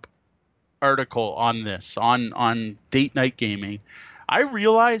Bellhop article on this, on date night gaming, I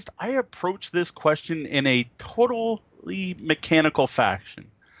realized I approached this question in a totally mechanical fashion.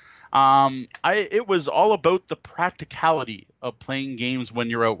 It was all about the practicality of playing games when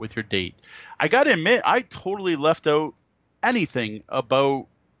you're out with your date. I got to admit, I totally left out anything about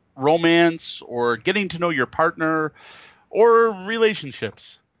romance or getting to know your partner or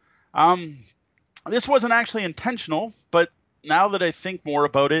relationships. This wasn't actually intentional, but now that I think more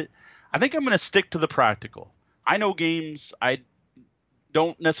about it, I think I'm going to stick to the practical. I know games. I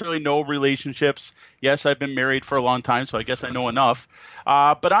don't necessarily know relationships. Yes, I've been married for a long time, so I guess I know enough.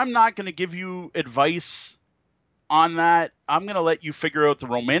 But I'm not going to give you advice on that. I'm going to let you figure out the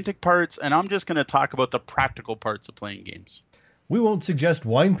romantic parts, and I'm just going to talk about the practical parts of playing games. We won't suggest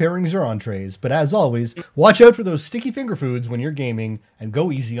wine pairings or entrees, but as always, watch out for those sticky finger foods when you're gaming, and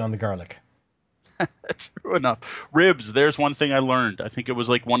go easy on the garlic. True enough. Ribs, there's one thing I learned. I think it was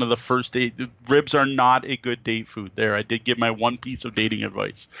like one of the first date. Ribs are not a good date food. There, I did give my one piece of dating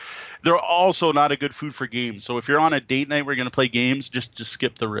advice. They're also not a good food for games. So if you're on a date night where you're going to play games, just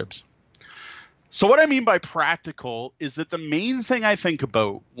skip the ribs. So what I mean by practical is that the main thing I think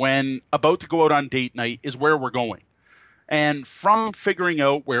about when about to go out on date night is where we're going. And from figuring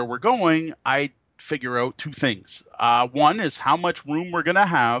out where we're going, I figure out two things. One is how much room we're going to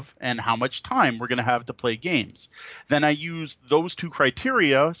have and how much time we're going to have to play games. Then I use those two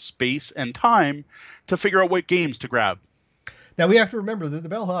criteria, space and time, to figure out what games to grab. Now we have to remember that the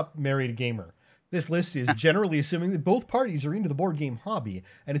Bellhop married a gamer. This list is generally assuming that both parties are into the board game hobby,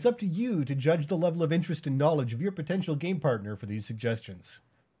 and it's up to you to judge the level of interest and knowledge of your potential game partner for these suggestions.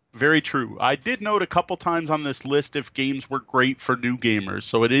 Very true. I did note a couple times on this list if games were great for new gamers,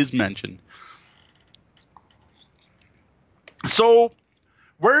 so it is mentioned. So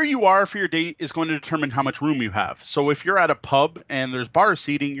where you are for your date is going to determine how much room you have. So if you're at a pub and there's bar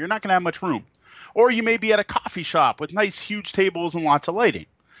seating, you're not going to have much room. Or you may be at a coffee shop with nice huge tables and lots of lighting.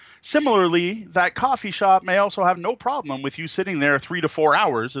 Similarly, that coffee shop may also have no problem with you sitting there 3 to 4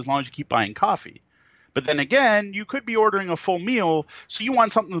 hours as long as you keep buying coffee. But then again, you could be ordering a full meal, so you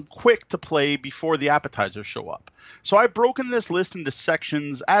want something quick to play before the appetizers show up. So I've broken this list into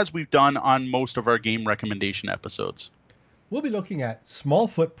sections as we've done on most of our game recommendation episodes. We'll be looking at small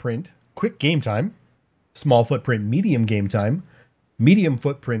footprint, quick game time, small footprint, medium game time, medium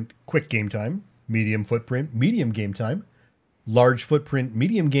footprint, quick game time, medium footprint, medium game time, large footprint,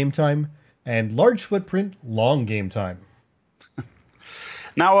 medium game time, and large footprint, long game time.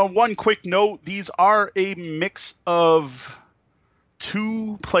 Now, on one quick note, these are a mix of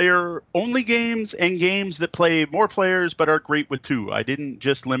 2-player only games and games that play more players but are great with 2. I didn't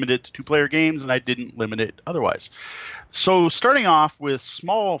just limit it to 2-player games, and I didn't limit it otherwise. So starting off with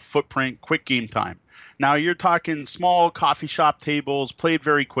small footprint, quick game time. Now you're talking small coffee shop tables, played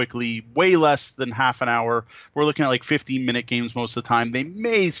very quickly, way less than half an hour. We're looking at like 15-minute games most of the time. They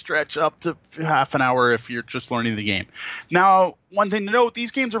may stretch up to half an hour if you're just learning the game. Now, one thing to note, these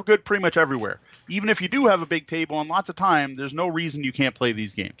games are good pretty much everywhere. Even if you do have a big table and lots of time, there's no reason you can't play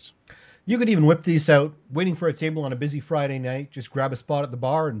these games. You could even whip these out, waiting for a table on a busy Friday night. Just grab a spot at the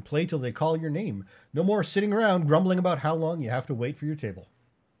bar and play till they call your name. No more sitting around grumbling about how long you have to wait for your table.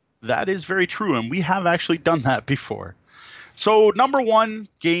 That is very true, and we have actually done that before. So number one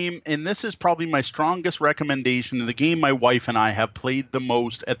game, and this is probably my strongest recommendation, the game my wife and I have played the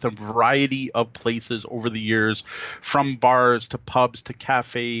most at the variety of places over the years, from bars to pubs to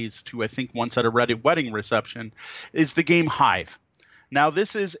cafes to I think once at a wedding reception, is the game Hive. Now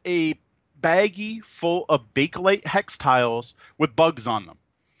this is a baggie full of Bakelite hex tiles with bugs on them.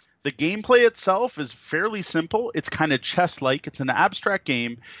 The gameplay itself is fairly simple. It's kind of chess-like. It's an abstract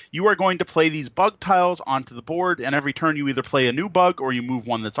game. You are going to play these bug tiles onto the board, and every turn you either play a new bug or you move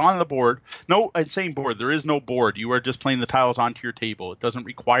one that's on the board. No, I'm saying board. There is no board. You are just playing the tiles onto your table. It doesn't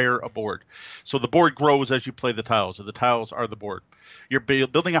require a board. So the board grows as you play the tiles, or the tiles are the board. You're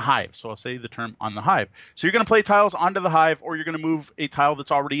building a hive, so I'll say the term on the hive. So you're going to play tiles onto the hive, or you're going to move a tile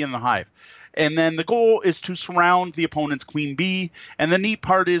that's already in the hive. And then the goal is to surround the opponent's queen bee. And the neat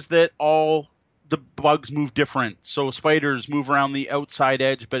part is that all the bugs move different. So spiders move around the outside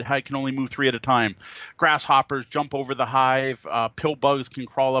edge, but can only move 3 at a time. Grasshoppers jump over the hive. Pill bugs can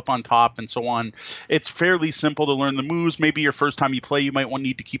crawl up on top, and so on. It's fairly simple to learn the moves. Maybe your first time you play, you might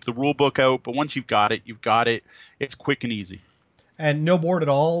need to keep the rule book out. But once you've got it, you've got it. It's quick and easy. And no board at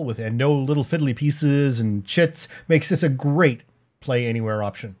all, and no little fiddly pieces and chits, makes this a great play anywhere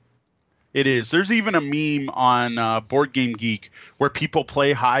option. It is. There's even a meme on Board Game Geek where people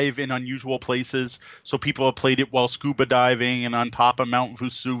play Hive in unusual places. So people have played it while scuba diving and on top of Mount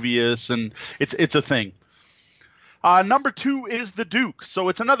Vesuvius, and it's a thing. Number 2 is the Duke. So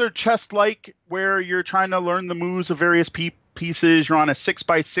it's another chess-like where you're trying to learn the moves of various pieces. You're on a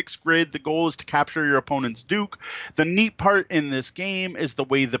 6x6 grid. The goal is to capture your opponent's Duke. The neat part in this game is the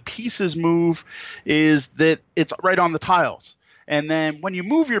way the pieces move is that it's right on the tiles. And then when you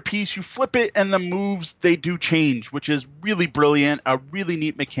move your piece, you flip it, and the moves, they do change, which is really brilliant, a really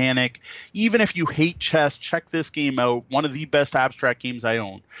neat mechanic. Even if you hate chess, check this game out. One of the best abstract games I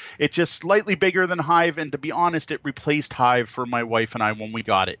own. It's just slightly bigger than Hive, and to be honest, it replaced Hive for my wife and I when we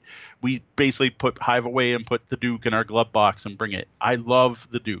got it. We basically put Hive away and put the Duke in our glove box and bring it. I love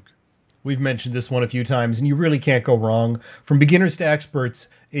the Duke. We've mentioned this one a few times, and you really can't go wrong. From beginners to experts,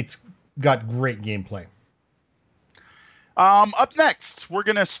 it's got great gameplay. Up next, we're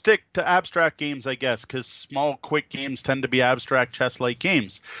going to stick to abstract games, I guess, because small, quick games tend to be abstract chess-like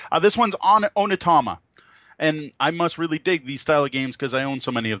games. This one's on Onitama, and I must really dig these style of games because I own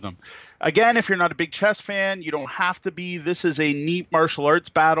so many of them. Again, if you're not a big chess fan, you don't have to be. This is a neat martial arts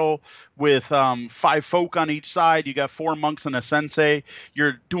battle with 5 folk on each side. You got 4 monks and a sensei.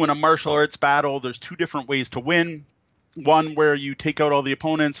 You're doing a martial arts battle. There's 2 different ways to win. One where you take out all the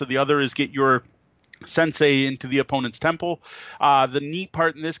opponents, and the other is get your sensei into the opponent's temple. The neat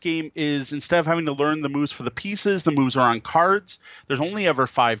part in this game is instead of having to learn the moves for the pieces, the moves are on cards. There's only ever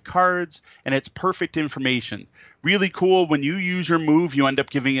 5 cards, and it's perfect information. Really cool. When you use your move, you end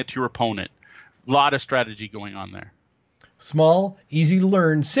up giving it to your opponent. A lot of strategy going on there. Small, easy to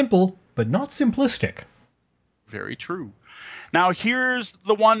learn, simple, but not simplistic. Very true. Now, here's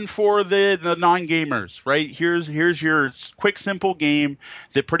the one for the non-gamers, right? Here's your quick, simple game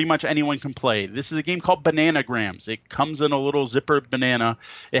that pretty much anyone can play. This is a game called Bananagrams. It comes in a little zipper banana.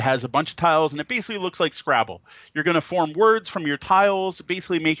 It has a bunch of tiles, and it basically looks like Scrabble. You're going to form words from your tiles,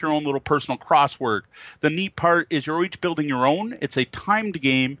 basically make your own little personal crossword. The neat part is you're each building your own. It's a timed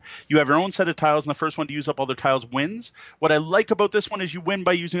game. You have your own set of tiles, and the first one to use up all their tiles wins. What I like about this one is you win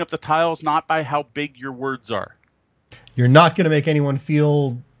by using up the tiles, not by how big your words are. You're not going to make anyone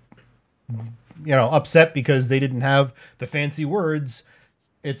feel, upset because they didn't have the fancy words.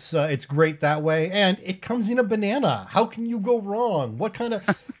 It's great that way, and it comes in a banana. How can you go wrong? What kind of?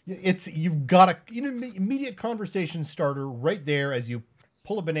 You've got an immediate conversation starter right there as you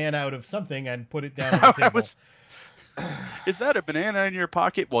pull a banana out of something and put it down on the table. Is that a banana in your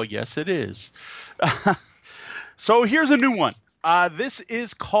pocket? Well, yes, it is. So here's a new one. This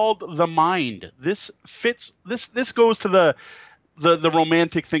is called The Mind. This fits. This goes to the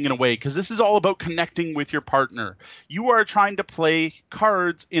romantic thing in a way, because this is all about connecting with your partner. You are trying to play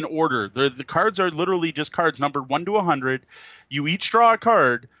cards in order. The cards are literally just cards numbered 1 to 100. You each draw a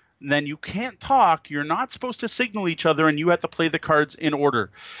card. Then you can't talk. You're not supposed to signal each other, and you have to play the cards in order.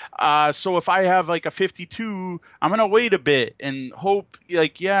 So if I have like a 52, I'm going to wait a bit and hope, I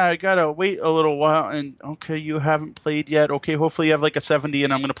got to wait a little while. And okay, you haven't played yet. Okay, hopefully you have like a 70,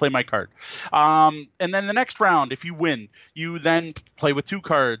 and I'm going to play my card. And then the next round, if you win, you then play with 2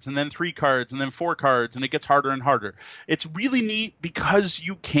 cards, and then 3 cards, and then 4 cards, and it gets harder and harder. It's really neat because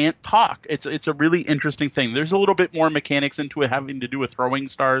you can't talk. It's a really interesting thing. There's a little bit more mechanics into it having to do with throwing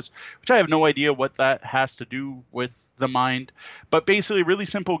stars, which I have no idea what that has to do with The Mind. But basically, a really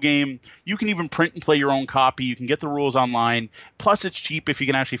simple game. You can even print and play your own copy. You can get the rules online. Plus, it's cheap if you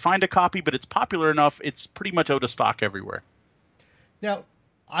can actually find a copy, but it's popular enough. It's pretty much out of stock everywhere. Now,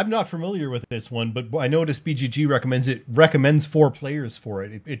 I'm not familiar with this one, but I noticed BGG recommends 4 players for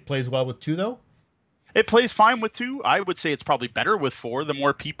it. It plays well with 2, though? It plays fine with 2. I would say it's probably better with 4. The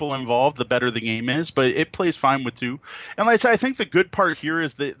more people involved, the better the game is, but it plays fine with 2. And like I said, I think the good part here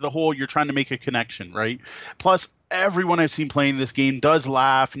is the whole you're trying to make a connection, right? Plus, everyone I've seen playing this game does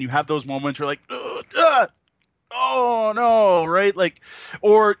laugh, and you have those moments where you're like, oh no, right?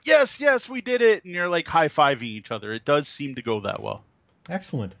 Or yes, we did it, and you're like high-fiving each other. It does seem to go that well.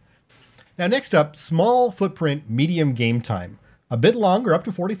 Excellent. Now, next up, small footprint, medium game time. A bit longer, up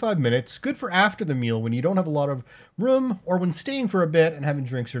to 45 minutes. Good for after the meal when you don't have a lot of room, or when staying for a bit and having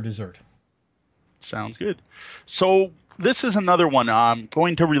drinks or dessert. Sounds good. So this is another one.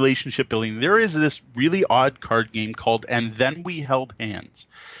 Going to relationship building. There is this really odd card game called And Then We Held Hands.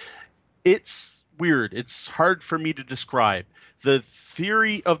 It's weird. It's hard for me to describe. The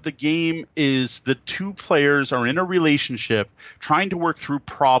theory of the game is the 2 players are in a relationship trying to work through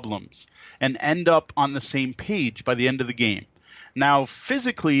problems and end up on the same page by the end of the game. Now,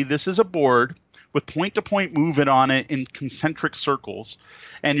 physically, this is a board with point-to-point movement on it in concentric circles,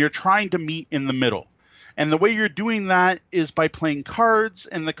 and you're trying to meet in the middle. And the way you're doing that is by playing cards,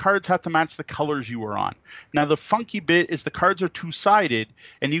 and the cards have to match the colors you are on. Now, the funky bit is the cards are 2-sided,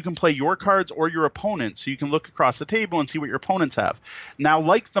 and you can play your cards or your opponent's, so you can look across the table and see what your opponents have. Now,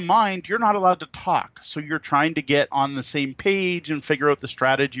 like The Mind, you're not allowed to talk, so you're trying to get on the same page and figure out the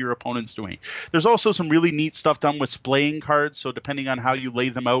strategy your opponent's doing. There's also some really neat stuff done with splaying cards, so depending on how you lay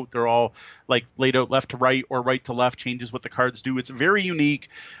them out, they're all laid out left to right or right to left, changes what the cards do. It's a very unique,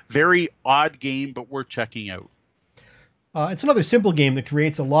 very odd game, but worth checking out. It's another simple game that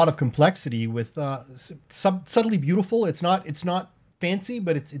creates a lot of complexity with subtly beautiful. It's not fancy,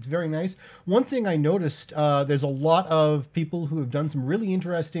 but it's very nice. One thing I noticed, there's a lot of people who have done some really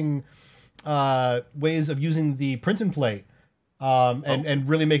interesting ways of using the print and play, and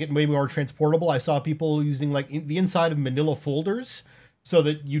really make it way more transportable. I saw people using like the inside of manila folders, so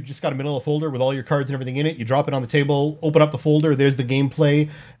that you just got a manila folder with all your cards and everything in it. You drop it on the table, open up the folder, there's the gameplay,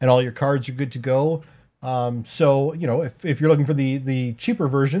 and all your cards are good to go. So, you know, if you're looking for the cheaper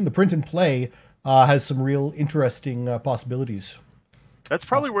version, the print and play has some real interesting possibilities. That's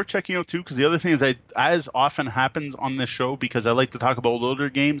probably worth checking out too, because the other thing is, as often happens on this show, because I like to talk about older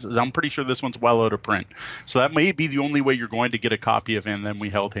games, is I'm pretty sure this one's well out of print. So that may be the only way you're going to get a copy of And Then We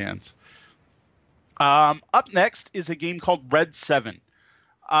Held Hands. Up next is a game called Red 7.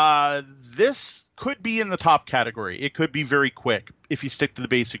 This could be in the top category. It could be very quick if you stick to the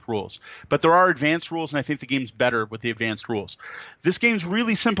basic rules. But there are advanced rules, and I think the game's better with the advanced rules. This game's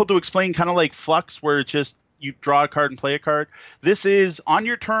really simple to explain, kind of like Flux, where it's just you draw a card and play a card. This is, on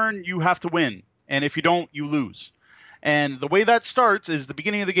your turn, you have to win. And if you don't, you lose. And the way that starts is the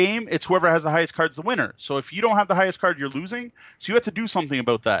beginning of the game, it's whoever has the highest card's the winner. So if you don't have the highest card, you're losing. So you have to do something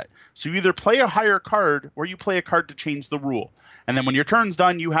about that. So you either play a higher card or you play a card to change the rule. And then when your turn's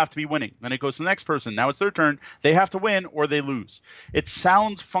done, you have to be winning. Then it goes to the next person. Now it's their turn. They have to win or they lose. It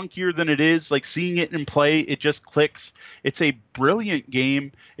sounds funkier than it is. Like seeing it in play, it just clicks. It's a brilliant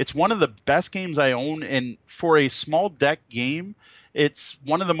game. It's one of the best games I own. And for a small deck game, it's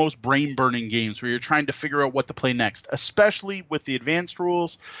one of the most brain-burning games where you're trying to figure out what to play next, especially with the advanced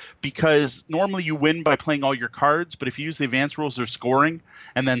rules, because normally you win by playing all your cards, but if you use the advanced rules, they're scoring,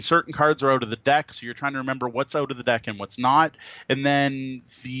 and then certain cards are out of the deck, so you're trying to remember what's out of the deck and what's not. And then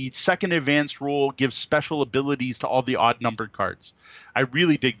the second advanced rule gives special abilities to all the odd-numbered cards. I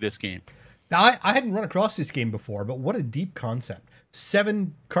really dig this game. Now, I hadn't run across this game before, but what a deep concept.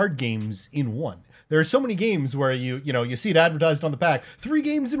 7 card games in one. There are so many games where you see it advertised on the pack, 3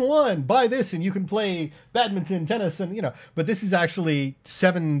 games in one, buy this and you can play badminton, tennis, and but this is actually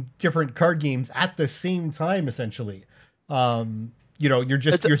 7 different card games at the same time, essentially.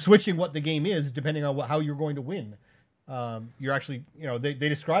 You're switching what the game is depending on how you're going to win. You're actually, they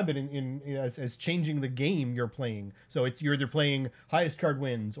describe it as changing the game you're playing. So you're either playing highest card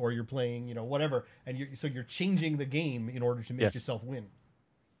wins or you're playing, whatever. And you're changing the game in order to make yourself win.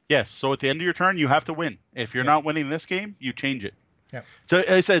 Yes. So at the end of your turn, you have to win. If you're not winning this game, you change it. Yeah. So as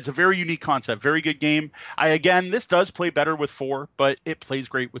I said, it's a very unique concept, very good game. This does play better with 4, but it plays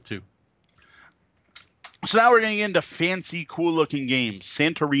great with 2. So now we're getting into fancy, cool-looking games.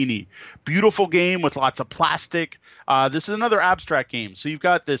 Santorini, beautiful game with lots of plastic. This is another abstract game. So you've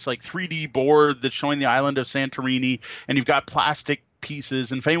got this like 3D board that's showing the island of Santorini, and you've got plastic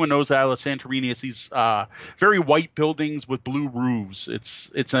pieces. And if anyone knows the Isle of Santorini, it's these very white buildings with blue roofs.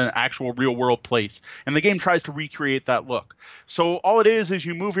 It's an actual real-world place, and the game tries to recreate that look. So all it is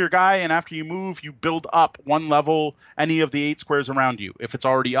you move your guy, and after you move, you build up 1 level any of the 8 squares around you. If it's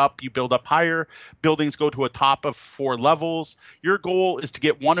already up, you build up higher. Buildings go to a top of 4 levels. Your goal is to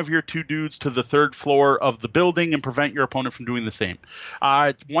get one of your 2 dudes to the 3rd floor of the building and prevent your opponent from doing the same.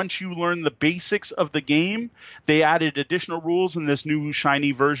 Once you learn the basics of the game, they added additional rules in this new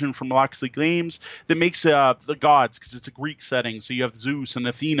shiny version from Loxley Games that makes the gods, because it's a Greek setting, so you have Zeus and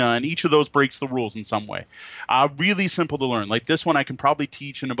Athena, and each of those breaks the rules in some way. Really simple to learn. Like this one I can probably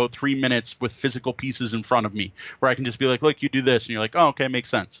teach in about 3 minutes with physical pieces in front of me, where I can just be like, look, you do this, and you're like, oh, okay, makes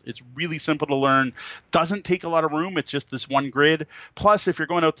sense. It's really simple to learn. Doesn't take a lot of room. It's just this one grid. Plus, if you're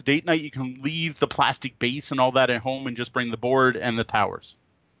going out to date night, you can leave the plastic base and all that at home and just bring the board and the towers.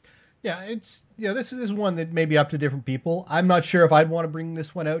 Yeah, this is one that may be up to different people. I'm not sure if I'd want to bring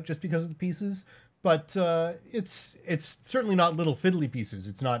this one out just because of the pieces, but it's certainly not little fiddly pieces.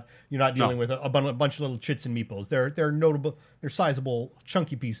 It's not, you're not dealing with a bunch of little chits and meeples. They're notable, they're sizable,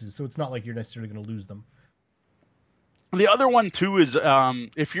 chunky pieces, so it's not like you're necessarily going to lose them. The other one too is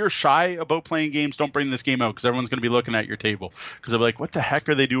if you're shy about playing games, don't bring this game out, because everyone's going to be looking at your table, because they're like, what the heck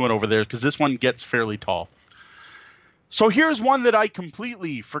are they doing over there? Because this one gets fairly tall. So here's one that I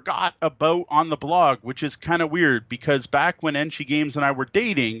completely forgot about on the blog, which is kind of weird, because back when Enshi Games and I were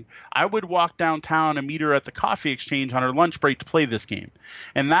dating, I would walk downtown and meet her at the coffee exchange on her lunch break to play this game.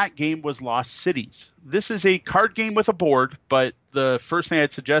 And that game was Lost Cities. This is a card game with a board, but the first thing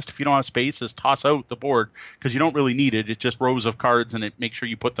I'd suggest, if you don't have space, is toss out the board, because you don't really need it. It's just rows of cards, and it makes sure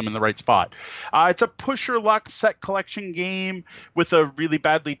you put them in the right spot. It's a push your luck set collection game with a really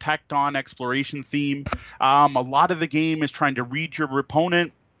badly tacked on exploration theme. A lot of the game is trying to read your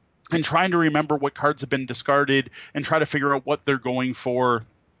opponent and trying to remember what cards have been discarded and try to figure out what they're going for.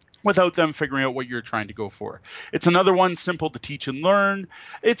 without them figuring out what you're trying to go for. It's another one, simple to teach and learn.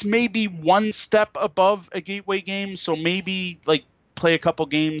 It's maybe one step above a gateway game, so maybe like play a couple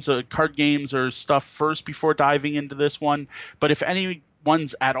games, card games or stuff first before diving into this one. But if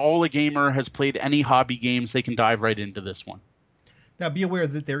anyone's at all a gamer, has played any hobby games, they can dive right into this one. Now, be aware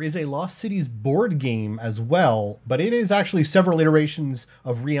that there is a Lost Cities board game as well, but it is actually several iterations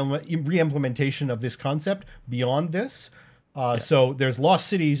of re-implementation of this concept beyond this. So there's Lost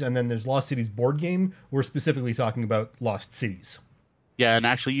Cities, and then there's Lost Cities board game. We're specifically talking about Lost Cities. Yeah, and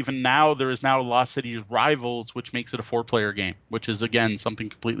actually even now there is now Lost Cities Rivals, which makes it a 4-player game, which is, again, something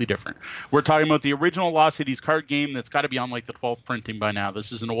completely different. We're talking about the original Lost Cities card game that's got to be on like the 12th printing by now.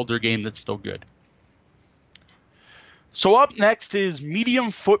 This is an older game that's still good. So up next is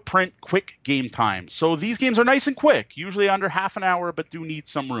medium footprint quick game time. So these games are nice and quick, usually under half an hour, but do need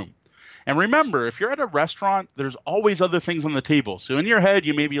some room. And remember, if you're at a restaurant, there's always other things on the table. So in your head,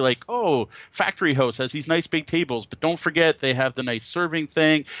 you may be like, oh, Factory House has these nice big tables, but don't forget they have the nice serving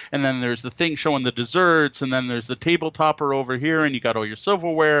thing. And then there's the thing showing the desserts. And then there's the table topper over here. And you got all your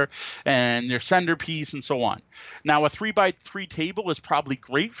silverware and your centerpiece and so on. Now, a 3x3 table is probably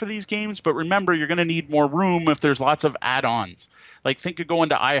great for these games. But remember, you're going to need more room if there's lots of add-ons. Like think of going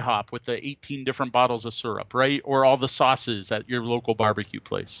to IHOP with the 18 different bottles of syrup, right? Or all the sauces at your local barbecue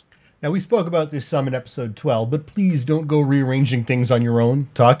place. Now, we spoke about this some in episode 12, but please don't go rearranging things on your own.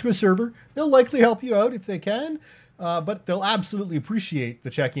 Talk to a server. They'll likely help you out if they can, but they'll absolutely appreciate the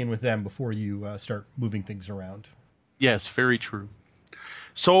check-in with them before you start moving things around. Yes, very true.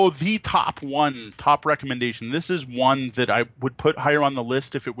 So the top recommendation, this is one that I would put higher on the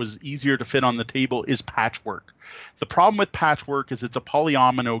list if it was easier to fit on the table, is Patchwork. The problem with Patchwork is it's a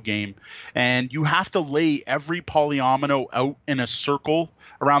polyomino game, and you have to lay every polyomino out in a circle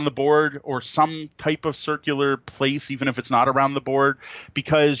around the board or some type of circular place, even if it's not around the board,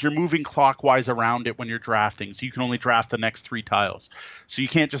 because you're moving clockwise around it when you're drafting. So you can only draft the next 3 tiles. So you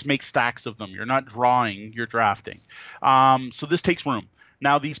can't just make stacks of them. You're not drawing, you're drafting. So this takes room.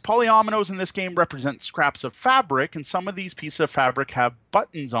 Now, these polyominoes in this game represent scraps of fabric, and some of these pieces of fabric have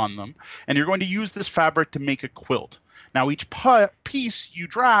buttons on them, and you're going to use this fabric to make a quilt. Now, each piece you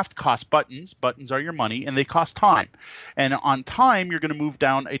draft costs buttons. Buttons are your money, and they cost time. And on time, you're going to move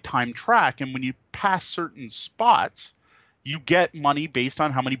down a time track, and when you pass certain spots, you get money based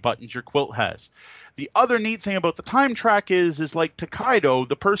on how many buttons your quilt has. The other neat thing about the time track is like Tokaido,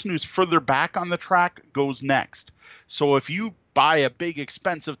 the person who's further back on the track goes next. So if you buy a big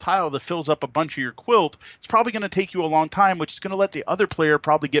expensive tile that fills up a bunch of your quilt, it's probably going to take you a long time, which is going to let the other player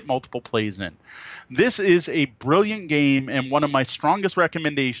probably get multiple plays in. This is a brilliant game and one of my strongest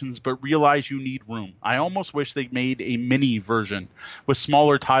recommendations, but realize you need room. I almost wish they made a mini version with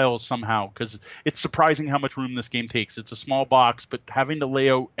smaller tiles somehow, because it's surprising how much room this game takes. It's a small box, but having to lay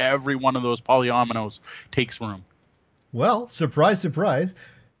out every one of those polyominoes takes room. Well, surprise, surprise,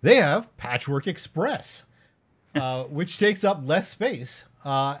 they have Patchwork Express. Which takes up less space,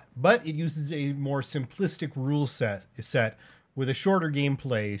 but it uses a more simplistic rule set with a shorter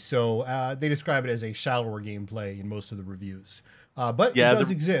gameplay. So they describe it as a shallower gameplay in most of the reviews. But it does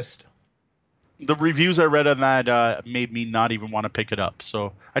exist. The reviews I read on that made me not even want to pick it up.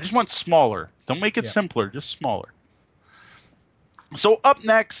 So I just want smaller. Don't make it simpler, just smaller. So up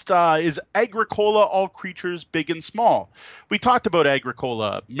next is Agricola, All Creatures Big and Small. We talked about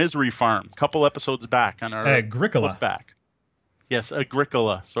Agricola, Misery Farm, a couple episodes back on our Agricola. Look back. Yes,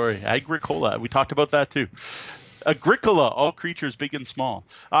 Agricola. Sorry, Agricola. We talked about that too. Agricola, All Creatures Big and Small.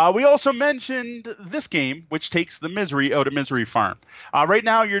 We also mentioned this game, which takes the misery out of Misery Farm. Right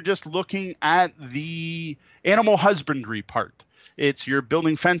now, you're just looking at the animal husbandry part. It's you're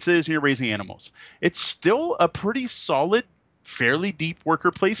building fences and you're raising animals. It's still a pretty solid, fairly deep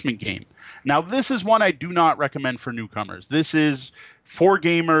worker placement game. Now, this is one I do not recommend for newcomers. This is for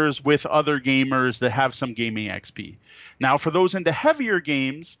gamers with other gamers that have some gaming XP. Now, for those into heavier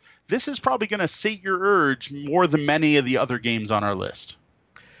games, this is probably going to sate your urge more than many of the other games on our list.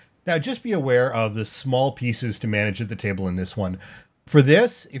 Now, just be aware of the small pieces to manage at the table in this one. For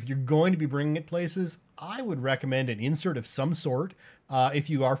this, if you're going to be bringing it places, I would recommend an insert of some sort. If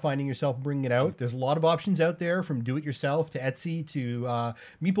you are finding yourself bringing it out, there's a lot of options out there, from do-it-yourself to Etsy to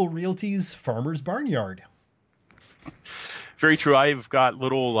Meeple Realty's Farmer's Barnyard. Very true. I've got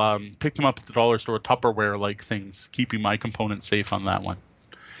little, picked them up at the dollar store, Tupperware-like things, keeping my components safe on that one.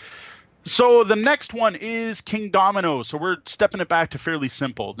 So the next one is King Domino. So we're stepping it back to fairly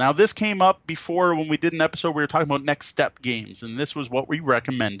simple. Now this came up before when we did an episode, we were talking about next step games, and this was what we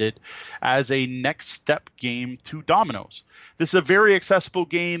recommended as a next step game to dominoes. This is a very accessible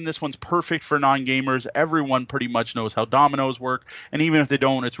game. This one's perfect for non-gamers. Everyone pretty much knows how dominoes work, and even if they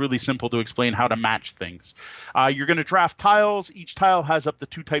don't, it's really simple to explain how to match things. You're going to draft tiles. Each tile has up to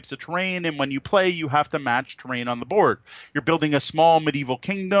 2 types of terrain, and when you play, you have to match terrain on the board. You're building a small medieval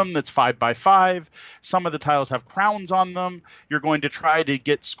kingdom that's 5x5. Some of the tiles have crowns on them. You're going to try to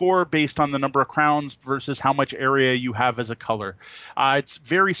get score based on the number of crowns versus how much area you have as a color. It's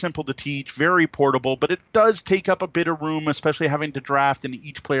very simple to teach, very portable, but it does take up a bit of room, especially having to draft and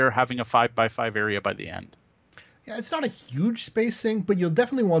each player having a 5x5 area by the end. Yeah, it's not a huge spacing, but you'll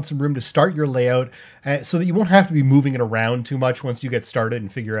definitely want some room to start your layout so that you won't have to be moving it around too much once you get started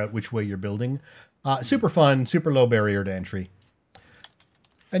and figure out which way you're building. Super fun, super low barrier to entry.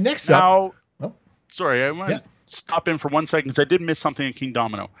 And next up... Sorry, I want to stop in for 1 second because I did miss something in King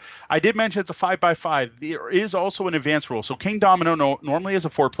Domino. I did mention it's a 5x5. There is also an advanced rule. So King Domino normally is a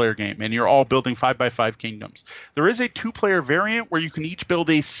 4-player game, and you're all building 5x5 kingdoms. There is a 2-player variant where you can each build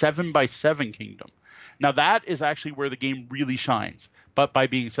a 7x7 kingdom. Now that is actually where the game really shines. But by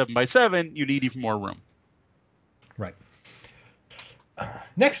being 7x7, you need even more room. Right.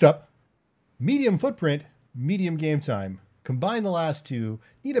 Next up, medium footprint, medium game time. Combine the last two,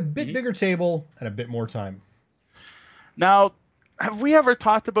 need a bit bigger table and a bit more time. Now, have we ever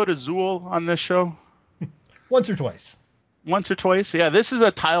talked about Azul on this show? Once or twice. Once or twice? Yeah, this is a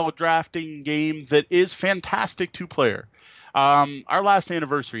tile drafting game that is fantastic 2-player. Our last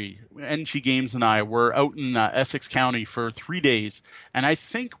anniversary, NG Games and I were out in Essex County for 3 days, and I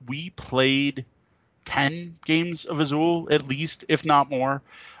think we played 10 games of Azul at least, if not more.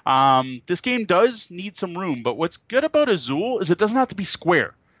 This game does need some room, but what's good about Azul is it doesn't have to be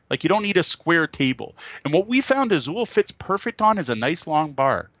square. Like, you don't need a square table. And what we found Azul fits perfect on is a nice long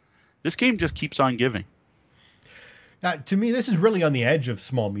bar. This game just keeps on giving. To me, this is really on the edge of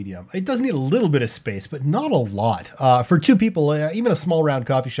small medium. It does need a little bit of space, but not a lot. For 2 people, even a small round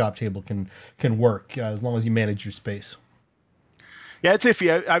coffee shop table can work as long as you manage your space. Yeah, it's iffy.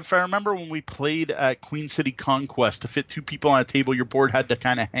 If I remember when we played at Queen City Conquest, to fit 2 people on a table, your board had to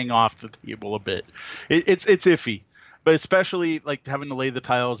kind of hang off the table a bit. It's iffy, but especially like having to lay the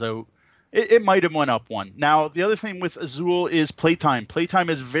tiles out, it might have went up 1. Now, the other thing with Azul is playtime.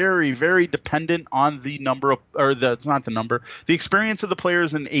 Playtime is very, very dependent on the number of, it's not the number, the experience of the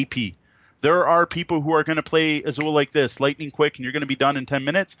players in AP. There are people who are going to play Azul like this, lightning quick, and you're going to be done in 10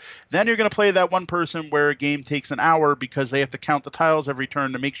 minutes. Then you're going to play that one person where a game takes an hour because they have to count the tiles every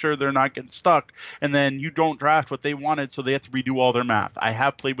turn to make sure they're not getting stuck. And then you don't draft what they wanted, so they have to redo all their math. I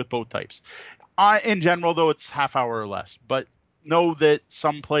have played with both types. In general, though, it's half hour or less. But know that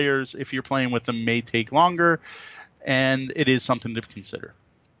some players, if you're playing with them, may take longer, and it is something to consider.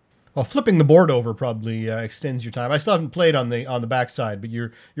 Well, flipping the board over probably extends your time. I still haven't played on the backside, but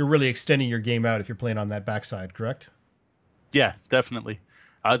you're really extending your game out if you're playing on that backside, correct? Yeah, definitely.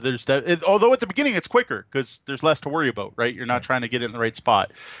 Although at the beginning it's quicker because there's less to worry about, right? You're not trying to get it in the right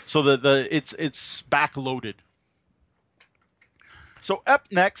spot, so it's backloaded. So up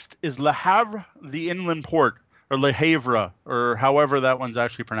next is Le Havre, the inland port, or Le Havre, or however that one's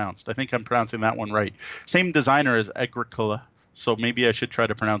actually pronounced. I think I'm pronouncing that one right. Same designer as Agricola. So maybe I should try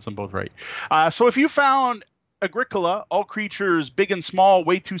to pronounce them both right. So if you found Agricola, all creatures big and small,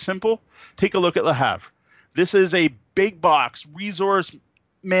 way too simple, take a look at Le Havre. This is a big box, resource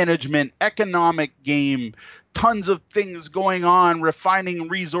management, economic game, tons of things going on, refining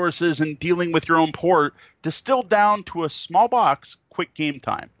resources and dealing with your own port, distilled down to a small box, quick game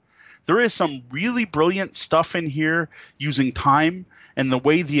time. There is some really brilliant stuff in here using time and the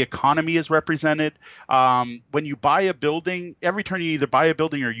way the economy is represented. When you buy a building, every turn you either buy a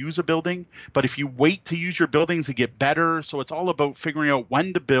building or use a building. But if you wait to use your buildings, they get better. So it's all about figuring out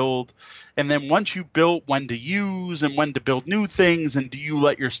when to build. And then once you build, when to use and when to build new things. And do you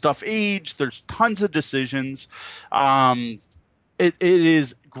let your stuff age? There's tons of decisions. It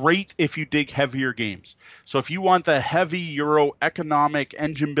is great if you dig heavier games. So if you want the heavy Euro economic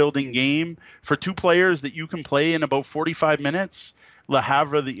engine building game for 2 players that you can play in about 45 minutes, Le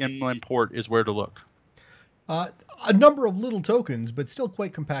Havre, the inland port, is where to look. A number of little tokens, but still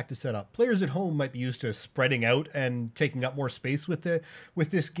quite compact to set up. Players at home might be used to spreading out and taking up more space with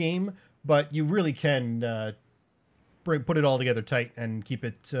this game, but you really can put it all together tight and keep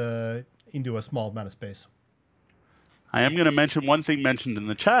it into a small amount of space. I am going to mention one thing mentioned in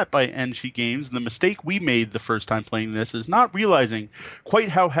the chat by NG Games. The mistake we made the first time playing this is not realizing quite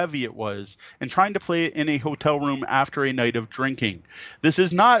how heavy it was and trying to play it in a hotel room after a night of drinking. This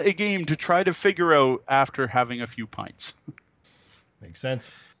is not a game to try to figure out after having a few pints. Makes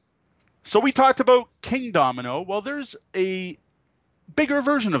sense. So we talked about King Domino. Well, there's a bigger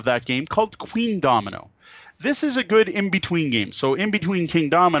version of that game called Queen Domino. This is a good in-between game. So in between King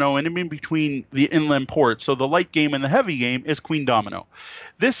Domino and in between the inland port, so the light game and the heavy game is Queen Domino.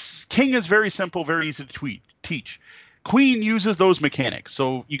 This King is very simple, very easy to teach. Queen uses those mechanics.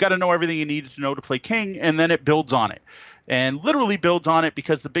 So you got to know everything you need to know to play King, and then it builds on it. And literally builds on it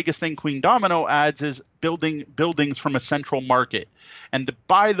because the biggest thing Queen Domino adds is building buildings from a central market. And to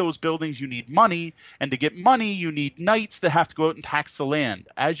buy those buildings, you need money. And to get money, you need knights that have to go out and tax the land.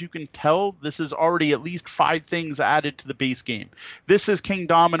 As you can tell, this is already at least 5 things added to the base game. This is King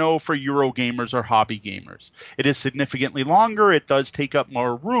Domino for Euro gamers or hobby gamers. It is significantly longer. It does take up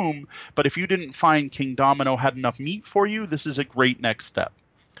more room. But if you didn't find King Domino had enough meat for you, this is a great next step.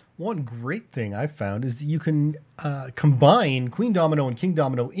 One great thing I've found is that you can combine Queen Domino and King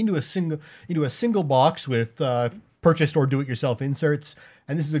Domino into a single box with purchased or do-it-yourself inserts,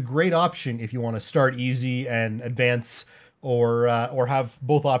 and this is a great option if you want to start easy and advance, or have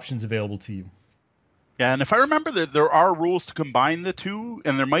both options available to you. Yeah, and if I remember, there are rules to combine the two,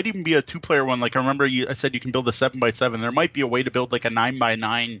 and there might even be a 2-player one. Like I remember, I said you can build a 7x7. There might be a way to build like a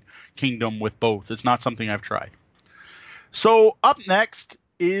 9x9 kingdom with both. It's not something I've tried. So up next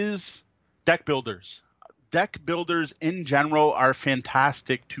is deck builders. Deck builders in general are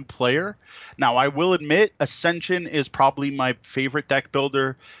fantastic to player. Now, I will admit Ascension is probably my favorite deck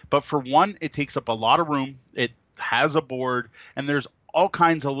builder, but for one, it takes up a lot of room. It has a board, and there's all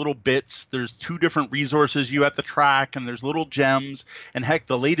kinds of little bits. There's 2 different resources you have to track, and there's little gems, and heck,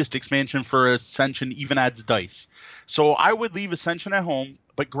 the latest expansion for Ascension even adds dice. So I would leave Ascension at home,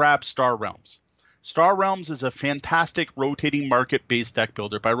 but grab Star Realms. Star Realms is a fantastic rotating market-based deck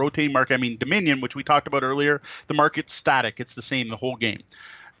builder. By rotating market, I mean Dominion, which we talked about earlier. The market's static. It's the same the whole game.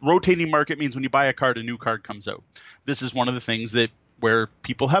 Rotating market means when you buy a card, a new card comes out. This is one of the things where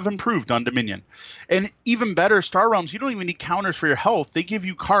people have improved on Dominion. And even better, Star Realms, you don't even need counters for your health. They give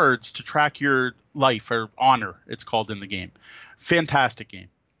you cards to track your life, or honor, it's called in the game. Fantastic game.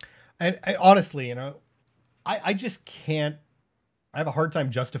 And honestly, I just can't. I have a hard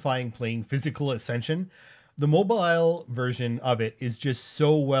time justifying playing physical Ascension. The mobile version of it is just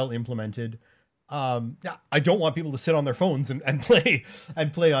so well implemented. I don't want people to sit on their phones and play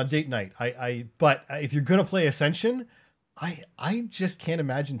on date night. But if you're gonna play Ascension, I just can't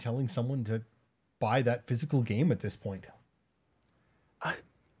imagine telling someone to buy that physical game at this point.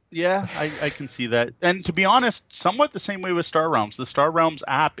 Yeah, I can see that. And to be honest, somewhat the same way with Star Realms. The Star Realms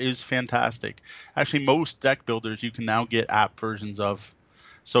app is fantastic. Actually, most deck builders you can now get app versions of.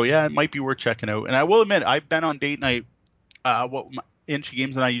 So yeah, it might be worth checking out. And I will admit, I've been on date night. What Inchi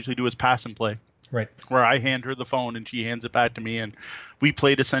Games and I usually do is pass and play. Right. Where I hand her the phone and she hands it back to me. And we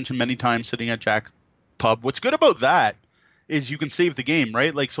played Ascension many times sitting at Jack's pub. What's good about that is you can save the game,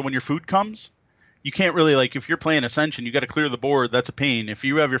 right? Like, so when your food comes, you can't really, like, if you're playing Ascension, you got to clear the board. That's a pain. If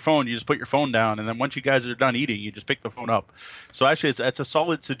you have your phone, you just put your phone down, and then once you guys are done eating, you just pick the phone up. So actually, it's a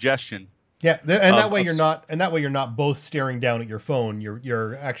solid suggestion. Yeah, and that way you're not both staring down at your phone.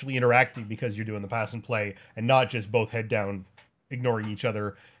 You're actually interacting because you're doing the pass and play, and not just both head down, ignoring each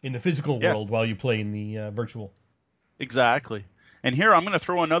other in the physical world while you play in the virtual. Exactly. And here I'm going to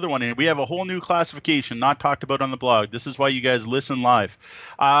throw another one in. We have a whole new classification not talked about on the blog. This is why you guys listen live.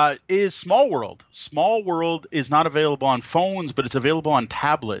 Is Small World. Small World is not available on phones, but it's available on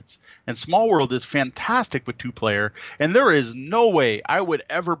tablets. And Small World is fantastic with 2-player. And there is no way I would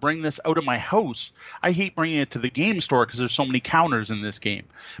ever bring this out of my house. I hate bringing it to the game store because there's so many counters in this game.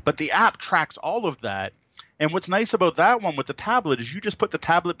 But the app tracks all of that. And what's nice about that one with the tablet is you just put the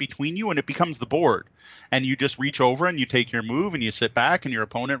tablet between you and it becomes the board. And you just reach over and you take your move and you sit back and your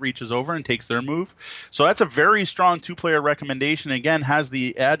opponent reaches over and takes their move. So that's a very strong 2-player recommendation. Again, has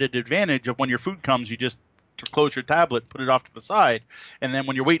the added advantage of when your food comes, you just close your tablet, put it off to the side. And then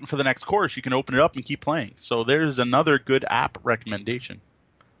when you're waiting for the next course, you can open it up and keep playing. So there's another good app recommendation.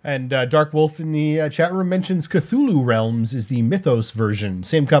 And Dark Wolf in the chat room mentions Cthulhu Realms is the Mythos version.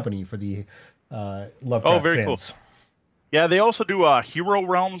 Same company for the Lovecraft very fans. Cool. Yeah, they also do Hero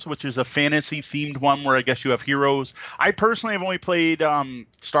Realms, which is a fantasy-themed one where I guess you have heroes. I personally have only played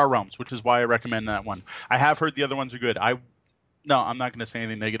Star Realms, which is why I recommend that one. I have heard the other ones are good. No, I'm not going to say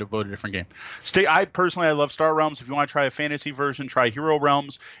anything negative about a different game. I love Star Realms. If you want to try a fantasy version, try Hero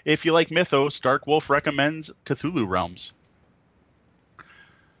Realms. If you like Mythos, Dark Wolf recommends Cthulhu Realms.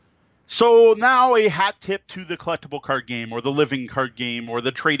 So now a hat tip to the collectible card game or the living card game or the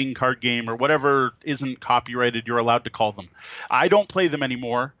trading card game or whatever isn't copyrighted you're allowed to call them. I don't play them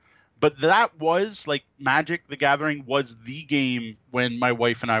anymore, but that was like Magic the Gathering was the game when my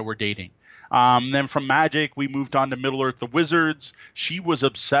wife and I were dating. Then from Magic, we moved on to Middle-earth the Wizards. She was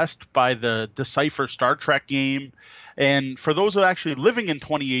obsessed by the Decipher Star Trek game. And for those who are actually living in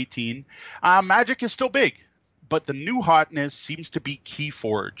 2018, Magic is still big. But the new hotness seems to be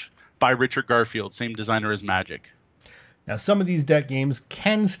Keyforge by Richard Garfield, same designer as Magic. Now, some of these deck games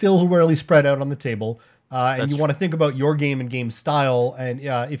can still rarely spread out on the table. And you want to think about your game and game style. And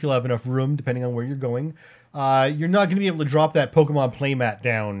if you'll have enough room, depending on where you're going, you're not going to be able to drop that Pokemon playmat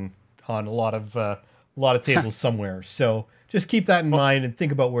down on a lot of tables somewhere. So just keep that in mind and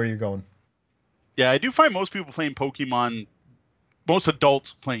think about where you're going. Yeah, I do find most people playing Pokemon, most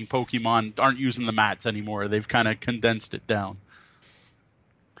adults playing Pokemon aren't using the mats anymore. They've kind of condensed it down.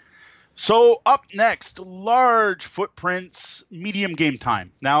 So up next, large footprints, medium game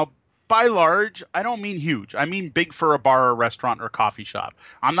time. Now, by large, I don't mean huge. I mean big for a bar or restaurant or coffee shop.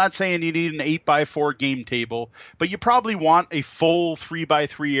 I'm not saying you need an 8x4 game table, but you probably want a full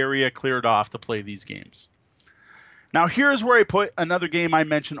 3x3 area cleared off to play these games. Now, here's where I put another game I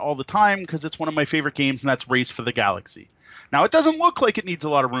mention all the time because it's one of my favorite games, and that's Race for the Galaxy. Now, it doesn't look like it needs a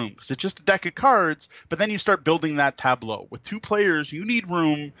lot of room because it's just a deck of cards, but then you start building that tableau. With 2 players, you need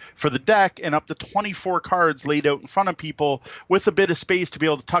room for the deck and up to 24 cards laid out in front of people with a bit of space to be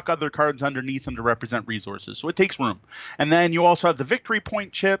able to tuck other cards underneath them to represent resources. So it takes room. And then you also have the victory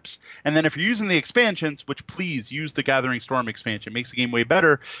point chips. And then if you're using the expansions, which please use the Gathering Storm expansion, makes the game way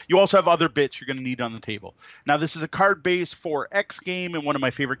better, you also have other bits you're going to need on the table. Now, this is a card-based 4X game and one of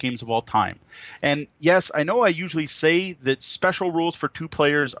my favorite games of all time. And yes, I know I usually say that special rules for 2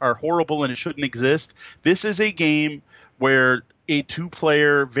 players are horrible and it shouldn't exist. This is a game where a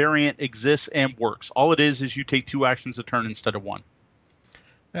 2-player variant exists and works. All it is you take 2 actions a turn instead of 1.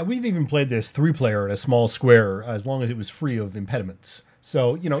 Now, we've even played this 3-player at a small square as long as it was free of impediments.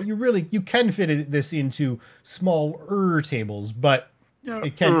 So, you can fit this into smaller tables, but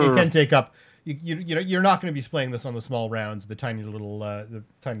it can take up. You're not going to be playing this on the small rounds, the tiny little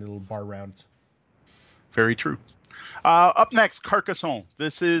bar rounds. Very true. Up next, Carcassonne.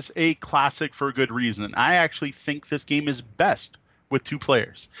 This is a classic for a good reason. I actually think this game is best with 2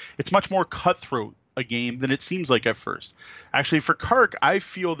 players. It's much more cutthroat a game than it seems like at first. Actually, for Kark, I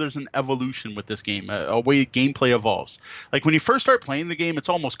feel there's an evolution with this game, a way gameplay evolves. Like when you first start playing the game, it's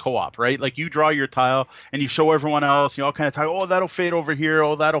almost co-op, right? Like you draw your tile and you show everyone else, you all kind of talk, oh, that'll fit over here,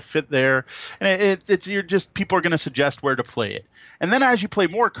 oh, that'll fit there. And people are going to suggest where to play it. And then as you play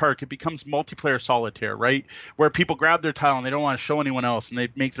more Kark, it becomes multiplayer solitaire, right? Where people grab their tile and they don't want to show anyone else and they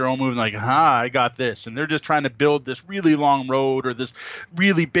make their own move and like, I got this. And they're just trying to build this really long road or this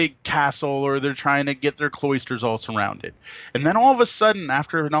really big castle, or they're trying to get their cloisters all surrounded. And then all of a sudden,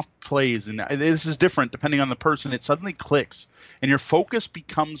 after enough plays, and this is different depending on the person, it suddenly clicks and your focus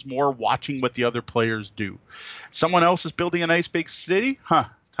becomes more watching what the other players do. Someone else is building a nice big city?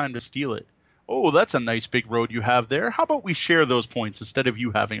 Time to steal it. Oh, that's a nice big road you have there. How about we share those points instead of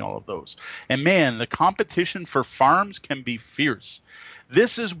you having all of those? And man, the competition for farms can be fierce.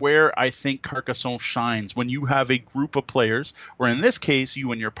 This is where I think Carcassonne shines, when you have a group of players, or in this case,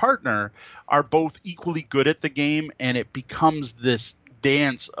 you and your partner are both equally good at the game, and it becomes this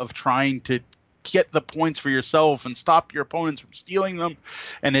dance of trying to get the points for yourself and stop your opponents from stealing them.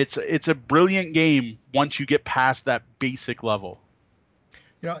 And it's a brilliant game once you get past that basic level.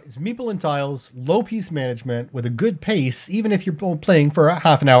 It's meeple and tiles, low piece management with a good pace, even if you're playing for a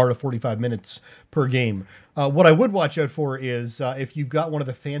half an hour to 45 minutes per game. What I would watch out for is if you've got one of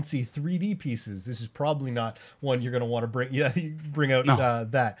the fancy 3D pieces. This is probably not one you're going to want to bring out. No.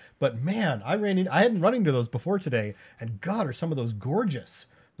 That. But man, I hadn't run into those before today, and God, are some of those gorgeous.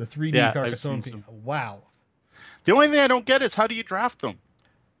 The 3D Carcassonne piece. Wow. The only thing I don't get is how do you draft them?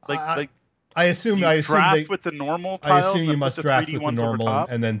 I assume draft with the normal tiles. I assume you must draft with the normal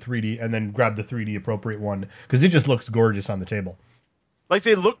and then 3D, and then grab the 3D appropriate one because it just looks gorgeous on the table. Like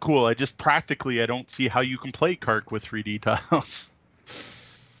they look cool. I don't see how you can play Kark with 3D tiles.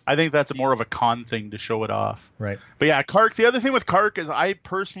 I think that's more of a con thing to show it off. Right. But yeah, Kark. The other thing with Kark is I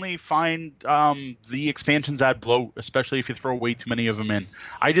personally find the expansions add bloat, especially if you throw way too many of them in.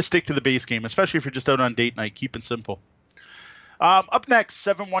 I just stick to the base game, especially if you're just out on date night. Keep it simple. Up next,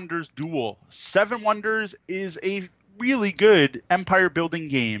 Seven Wonders Duel. Seven Wonders is a really good empire building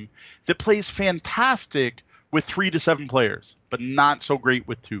game that plays fantastic with 3 to 7 players, but not so great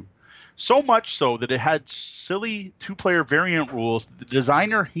with 2. So much so that it had silly 2-player variant rules that the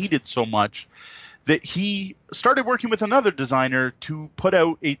designer hated so much that he started working with another designer to put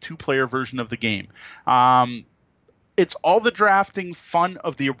out a 2-player version of the game. It's all the drafting fun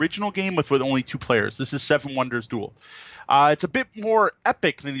of the original game with only 2 players. This is Seven Wonders Duel. It's a bit more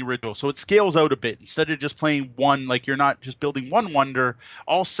epic than the original, so it scales out a bit. Instead of just playing one, like you're not just building one wonder,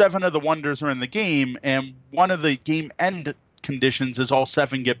 all 7 of the wonders are in the game, and one of the game end conditions is all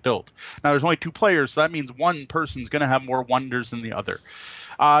 7 get built. Now, there's only 2 players, so that means one person's going to have more wonders than the other.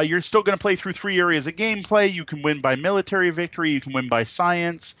 You're still going to play through 3 areas of gameplay. You can win by military victory. You can win by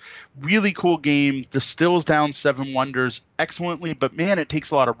science. Really cool game. Distills down 7 wonders excellently, but man, it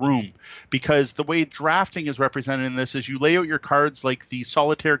takes a lot of room because the way drafting is represented in this is you lay out your cards like the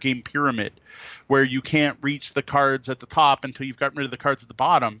solitaire game pyramid, where you can't reach the cards at the top until you've gotten rid of the cards at the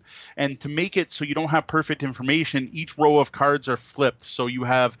bottom. And to make it so you don't have perfect information, each row of cards are flipped. So you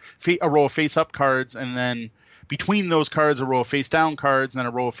have a row of face-up cards, and then between those cards, a row of face-down cards, and then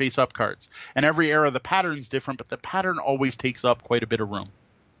a row of face-up cards. And every era, the pattern's different, but the pattern always takes up quite a bit of room.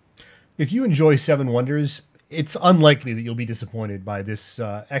 If you enjoy Seven Wonders, it's unlikely that you'll be disappointed by this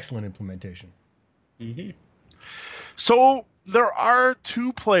excellent implementation. Mm-hmm. So there are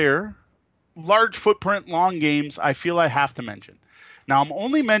 2-player, large footprint, long games I feel I have to mention. Now, I'm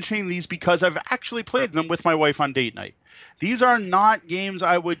only mentioning these because I've actually played them with my wife on date night. These are not games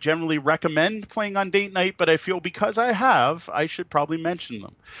I would generally recommend playing on date night, but I feel because I have, I should probably mention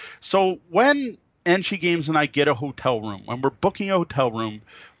them. So when Enchi Games and I get a hotel room, when we're booking a hotel room,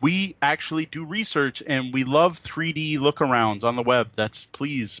 we actually do research, and we love 3D look-arounds on the web.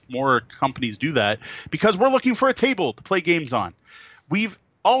 Please, more companies do that, because we're looking for a table to play games on. We've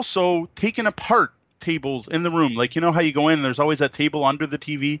also taken apart tables in the room. Like, you know how you go in, there's always that table under the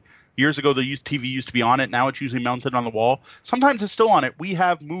TV? Years ago, the TV used to be on it. Now it's usually mounted on the wall. Sometimes it's still on it. We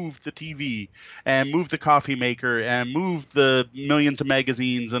have moved the TV and moved the coffee maker and moved the millions of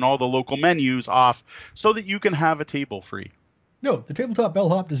magazines and all the local menus off so that you can have a table free. Note, the Tabletop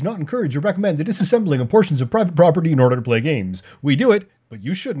Bellhop does not encourage or recommend the disassembling of portions of private property in order to play games. We do it, but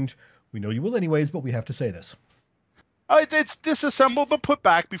you shouldn't. We know you will anyways, but we have to say this. It's disassembled but put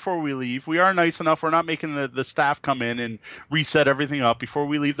back before we leave. We are nice enough. We're not making the staff come in and reset everything up. Before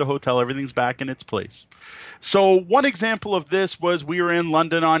we leave the hotel, everything's back in its place. So one example of this was we were in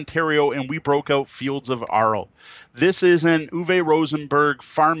London, Ontario, and we broke out Fields of Arle. This is an Uwe Rosenberg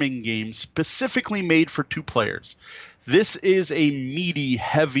farming game specifically made for 2 players. This is a meaty,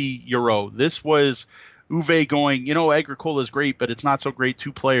 heavy Euro. This was Uwe going, Agricola is great, but it's not so great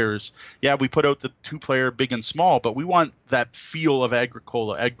 2 players. Yeah, we put out the 2-player big and small, but we want that feel of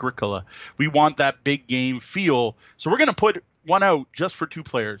Agricola. We want that big game feel. So we're going to put one out just for 2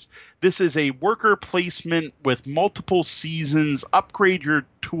 players. This is a worker placement with multiple seasons, upgrade your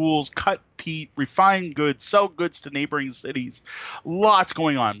tools, cut peat, refine goods, sell goods to neighboring cities. Lots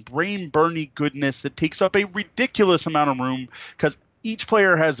going on. Brain-burning goodness that takes up a ridiculous amount of room because each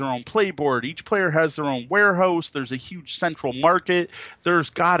player has their own playboard. Each player has their own warehouse. There's a huge central market.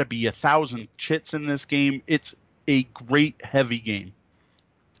 There's got to be 1,000 chits in this game. It's a great, heavy game.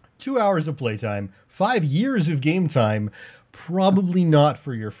 2 hours of playtime, 5 years of game time, probably not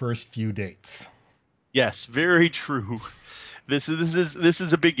for your first few dates. Yes, very true. This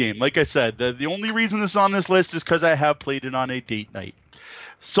is a big game. Like I said, the only reason this is on this list is because I have played it on a date night.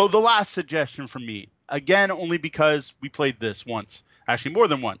 So the last suggestion from me, again, only because we played this once. Actually, more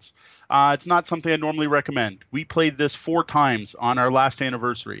than once. It's not something I normally recommend. We played this 4 times on our last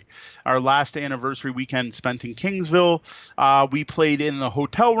anniversary. Our last anniversary weekend spent in Kingsville. We played in the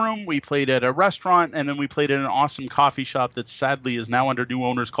hotel room. We played at a restaurant. And then we played at an awesome coffee shop that sadly is now under new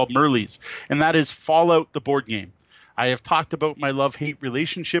owners called Merle's. And that is Fallout, the board game. I have talked about my love-hate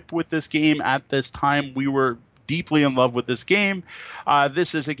relationship with this game. At this time, we were deeply in love with this game.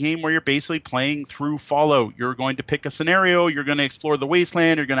 This is a game where you're basically playing through Fallout. You're going to pick a scenario. You're going to explore the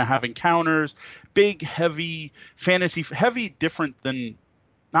wasteland. You're going to have encounters. Big, heavy, fantasy, heavy, different than,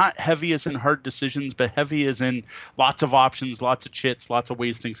 not heavy as in hard decisions, but heavy as in lots of options, lots of chits, lots of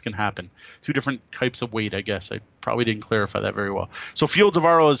ways things can happen. 2 different types of weight, I guess. I probably didn't clarify that very well. So Fields of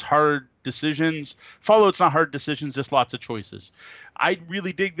Arle is hard decisions. Fallout's not hard decisions, just lots of choices. I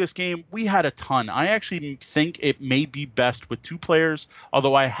really dig this game. We had a ton. I actually think it may be best with 2 players,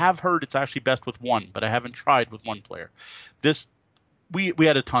 although I have heard it's actually best with 1, but I haven't tried with 1 player. We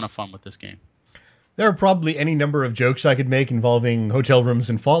had a ton of fun with this game. There are probably any number of jokes I could make involving hotel rooms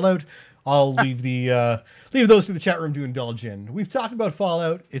and Fallout. I'll leave those to the chat room to indulge in. We've talked about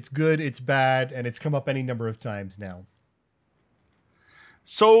Fallout. It's good, it's bad, and it's come up any number of times now.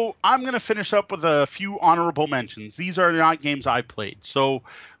 So I'm going to finish up with a few honorable mentions. These are not games I played. So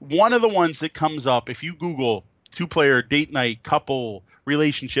one of the ones that comes up, if you Google two-player, date night, couple,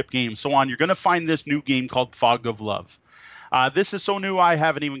 relationship game, so on, you're going to find this new game called Fog of Love. This is so new, I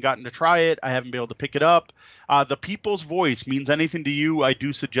haven't even gotten to try it. I haven't been able to pick it up. The People's Voice means anything to you, I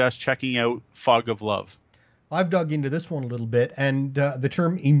do suggest checking out Fog of Love. I've dug into this one a little bit, and the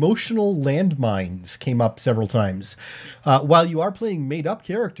term emotional landmines came up several times. While you are playing made-up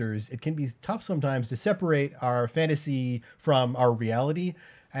characters, it can be tough sometimes to separate our fantasy from our reality.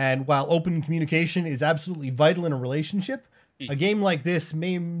 And while open communication is absolutely vital in a relationship, a game like this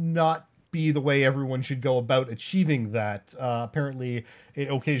may not be the way everyone should go about achieving that. Apparently,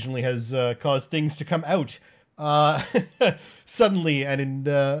 it occasionally has caused things to come out suddenly and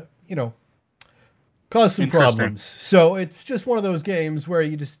in, cause some problems. So it's just one of those games where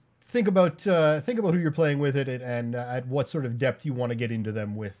you just think about who you're playing with it and at what sort of depth you want to get into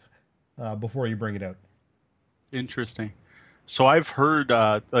them with before you bring it out. Interesting. So I've heard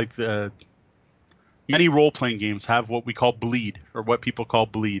many role-playing games have what we call bleed, or what people call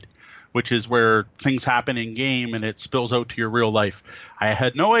bleed, which is where things happen in game and it spills out to your real life. I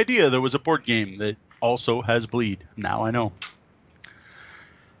had no idea there was a board game that also has bleed. Now I know.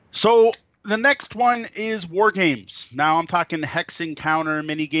 So the next one is war games. Now I'm talking hex encounter,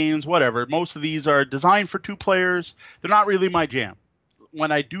 mini games, whatever. Most of these are designed for 2 players. They're not really my jam.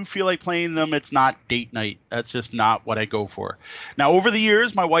 When I do feel like playing them, it's not date night. That's just not what I go for. Now, over the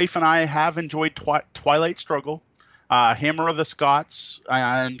years, my wife and I have enjoyed Twilight Struggle, Hammer of the Scots,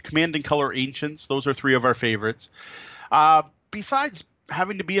 and Command and Color Ancients. Those are 3 of our favorites. Besides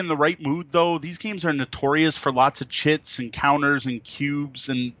having to be in the right mood, though, these games are notorious for lots of chits and counters and cubes,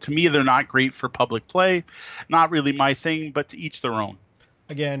 and to me, they're not great for public play. Not really my thing, but to each their own.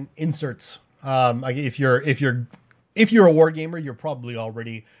 Again, inserts. If you're a war gamer, you're probably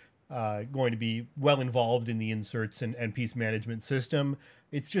already going to be well involved in the inserts and piece management system.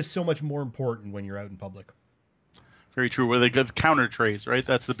 It's just so much more important when you're out in public. Very true. Where they get counter trays, right?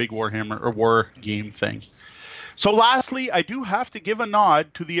 That's the big Warhammer or war game thing. So lastly, I do have to give a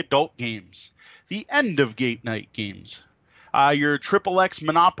nod to the adult games, the end of date night games. Your XXX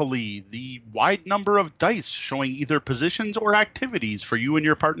Monopoly, the wide number of dice showing either positions or activities for you and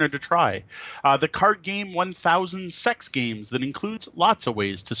your partner to try. The card game 1000 sex games that includes lots of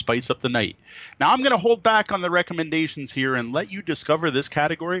ways to spice up the night. Now I'm going to hold back on the recommendations here and let you discover this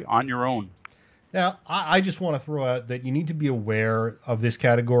category on your own. Now, I just want to throw out that you need to be aware of this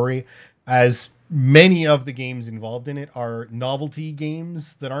category, as many of the games involved in it are novelty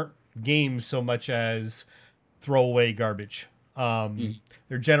games that aren't games so much as throwaway garbage.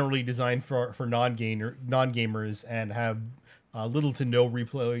 They're generally designed for non-gamers and have little to no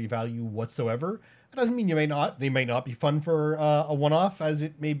replay value whatsoever. That doesn't mean they may not be fun for a one-off, as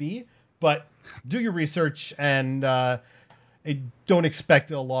it may be, but do your research and don't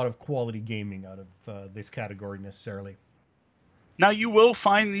expect a lot of quality gaming out of this category necessarily. Now, you will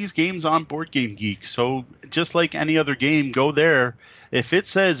find these games on Board Game Geek, so just like any other game, go there. If it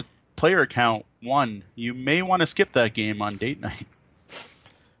says player count 1, you may want to skip that game on date night.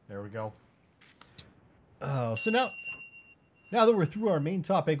 There we go. So now that we're through our main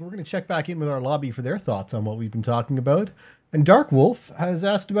topic, we're going to check back in with our lobby for their thoughts on what we've been talking about. And Dark Wolf has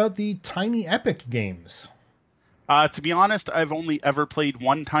asked about the Tiny Epic games. To be honest, I've only ever played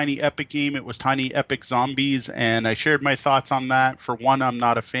one Tiny Epic game. It was Tiny Epic Zombies, and I shared my thoughts on that. For one, I'm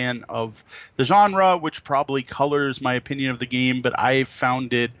not a fan of the genre, which probably colors my opinion of the game, but I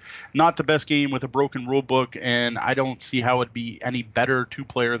found it not the best game with a broken rulebook, and I don't see how it'd be any better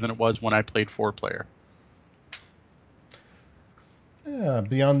 2-player than it was when I played 4-player.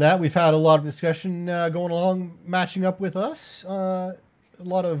 Beyond that, we've had a lot of discussion going along, matching up with us. A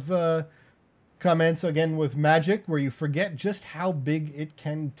lot of comments again with Magic, where you forget just how big it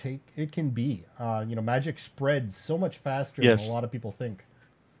can be. Magic spreads so much faster than a lot of people think.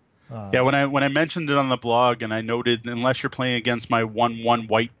 Yeah, when I mentioned it on the blog, and I noted, unless you're playing against my 1/1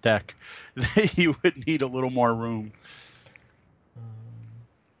 white deck, you would need a little more room.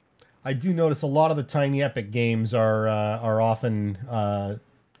 I do notice a lot of the Tiny Epic games are often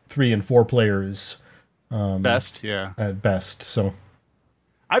 3 and 4 players. Best, yeah. At best, so.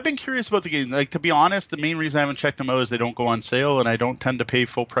 I've been curious about the game. Like, to be honest, the main reason I haven't checked them out is they don't go on sale, and I don't tend to pay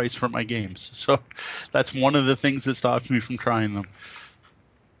full price for my games. So that's one of the things that stops me from trying them.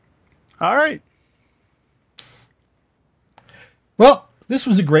 All right. Well, this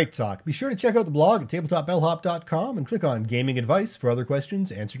was a great talk. Be sure to check out the blog at tabletopbellhop.com and click on Gaming Advice for other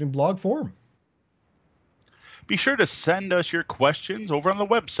questions answered in blog form. Be sure to send us your questions over on the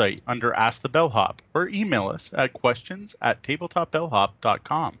website under Ask the Bellhop or email us at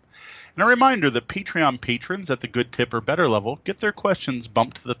questions@tabletopbellhop.com. And a reminder that Patreon patrons at the good tip or better level get their questions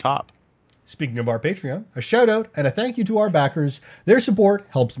bumped to the top. Speaking of our Patreon, a shout out and a thank you to our backers. Their support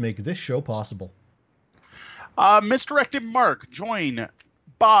helps make this show possible. Misdirected Mark, join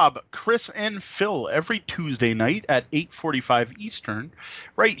Bob, Chris, and Phil every Tuesday night at 8:45 Eastern,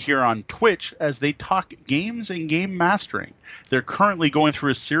 right here on Twitch as they talk games and game mastering. They're currently going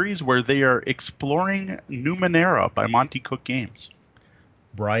through a series where they are exploring Numenera by Monty Cook Games.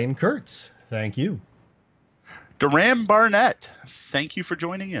 Brian Kurtz, thank you. Duran Barnett, thank you for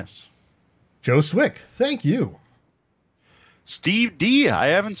joining us. Joe Swick, thank you. Steve D, I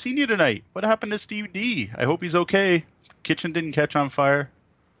haven't seen you tonight. What happened to Steve D? I hope he's okay. Kitchen didn't catch on fire.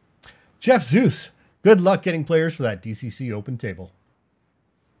 Jeff Zeus, good luck getting players for that DCC open table.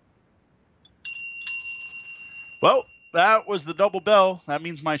 Well, that was the double bell. That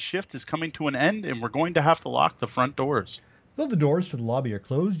means my shift is coming to an end and we're going to have to lock the front doors. Though the doors to the lobby are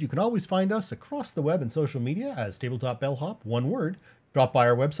closed, you can always find us across the web and social media as Tabletop Bellhop, one word. Drop by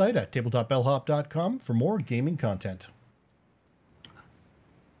our website at tabletopbellhop.com for more gaming content.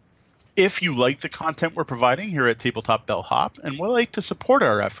 If you like the content we're providing here at Tabletop Bellhop and would like to support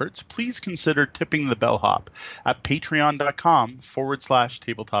our efforts, please consider tipping the Bellhop at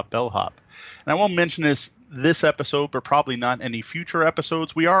patreon.com/Tabletop Bellhop. And I won't mention this episode, but probably not any future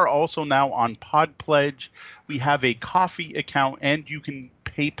episodes. We are also now on Pod Pledge. We have a coffee account, and you can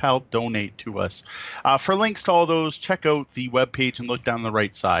PayPal donate to us. For links to all those, check out the webpage and look down the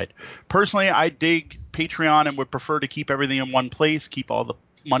right side. Personally, I dig Patreon and would prefer to keep everything in one place, keep all the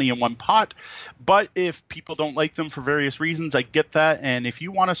money in one pot. But if people don't like them for various reasons, I get that. And if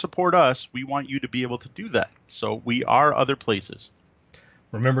you want to support us, we want you to be able to do that. So we are other places.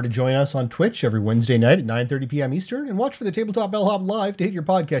 Remember to join us on Twitch every Wednesday night at 9:30 p.m. Eastern and watch for the Tabletop Bellhop live to hit your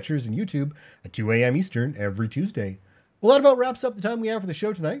podcatchers and YouTube at 2 a.m. Eastern every Tuesday. Well, that about wraps up the time we have for the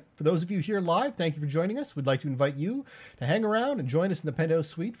show tonight. For those of you here live, thank you for joining us. We'd like to invite you to hang around and join us in the Penthouse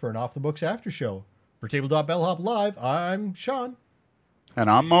Suite for an Off the Books after show. For Tabletop Bellhop Live, I'm Sean. And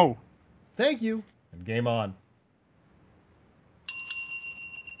I'm Mo. Thank you, and game on.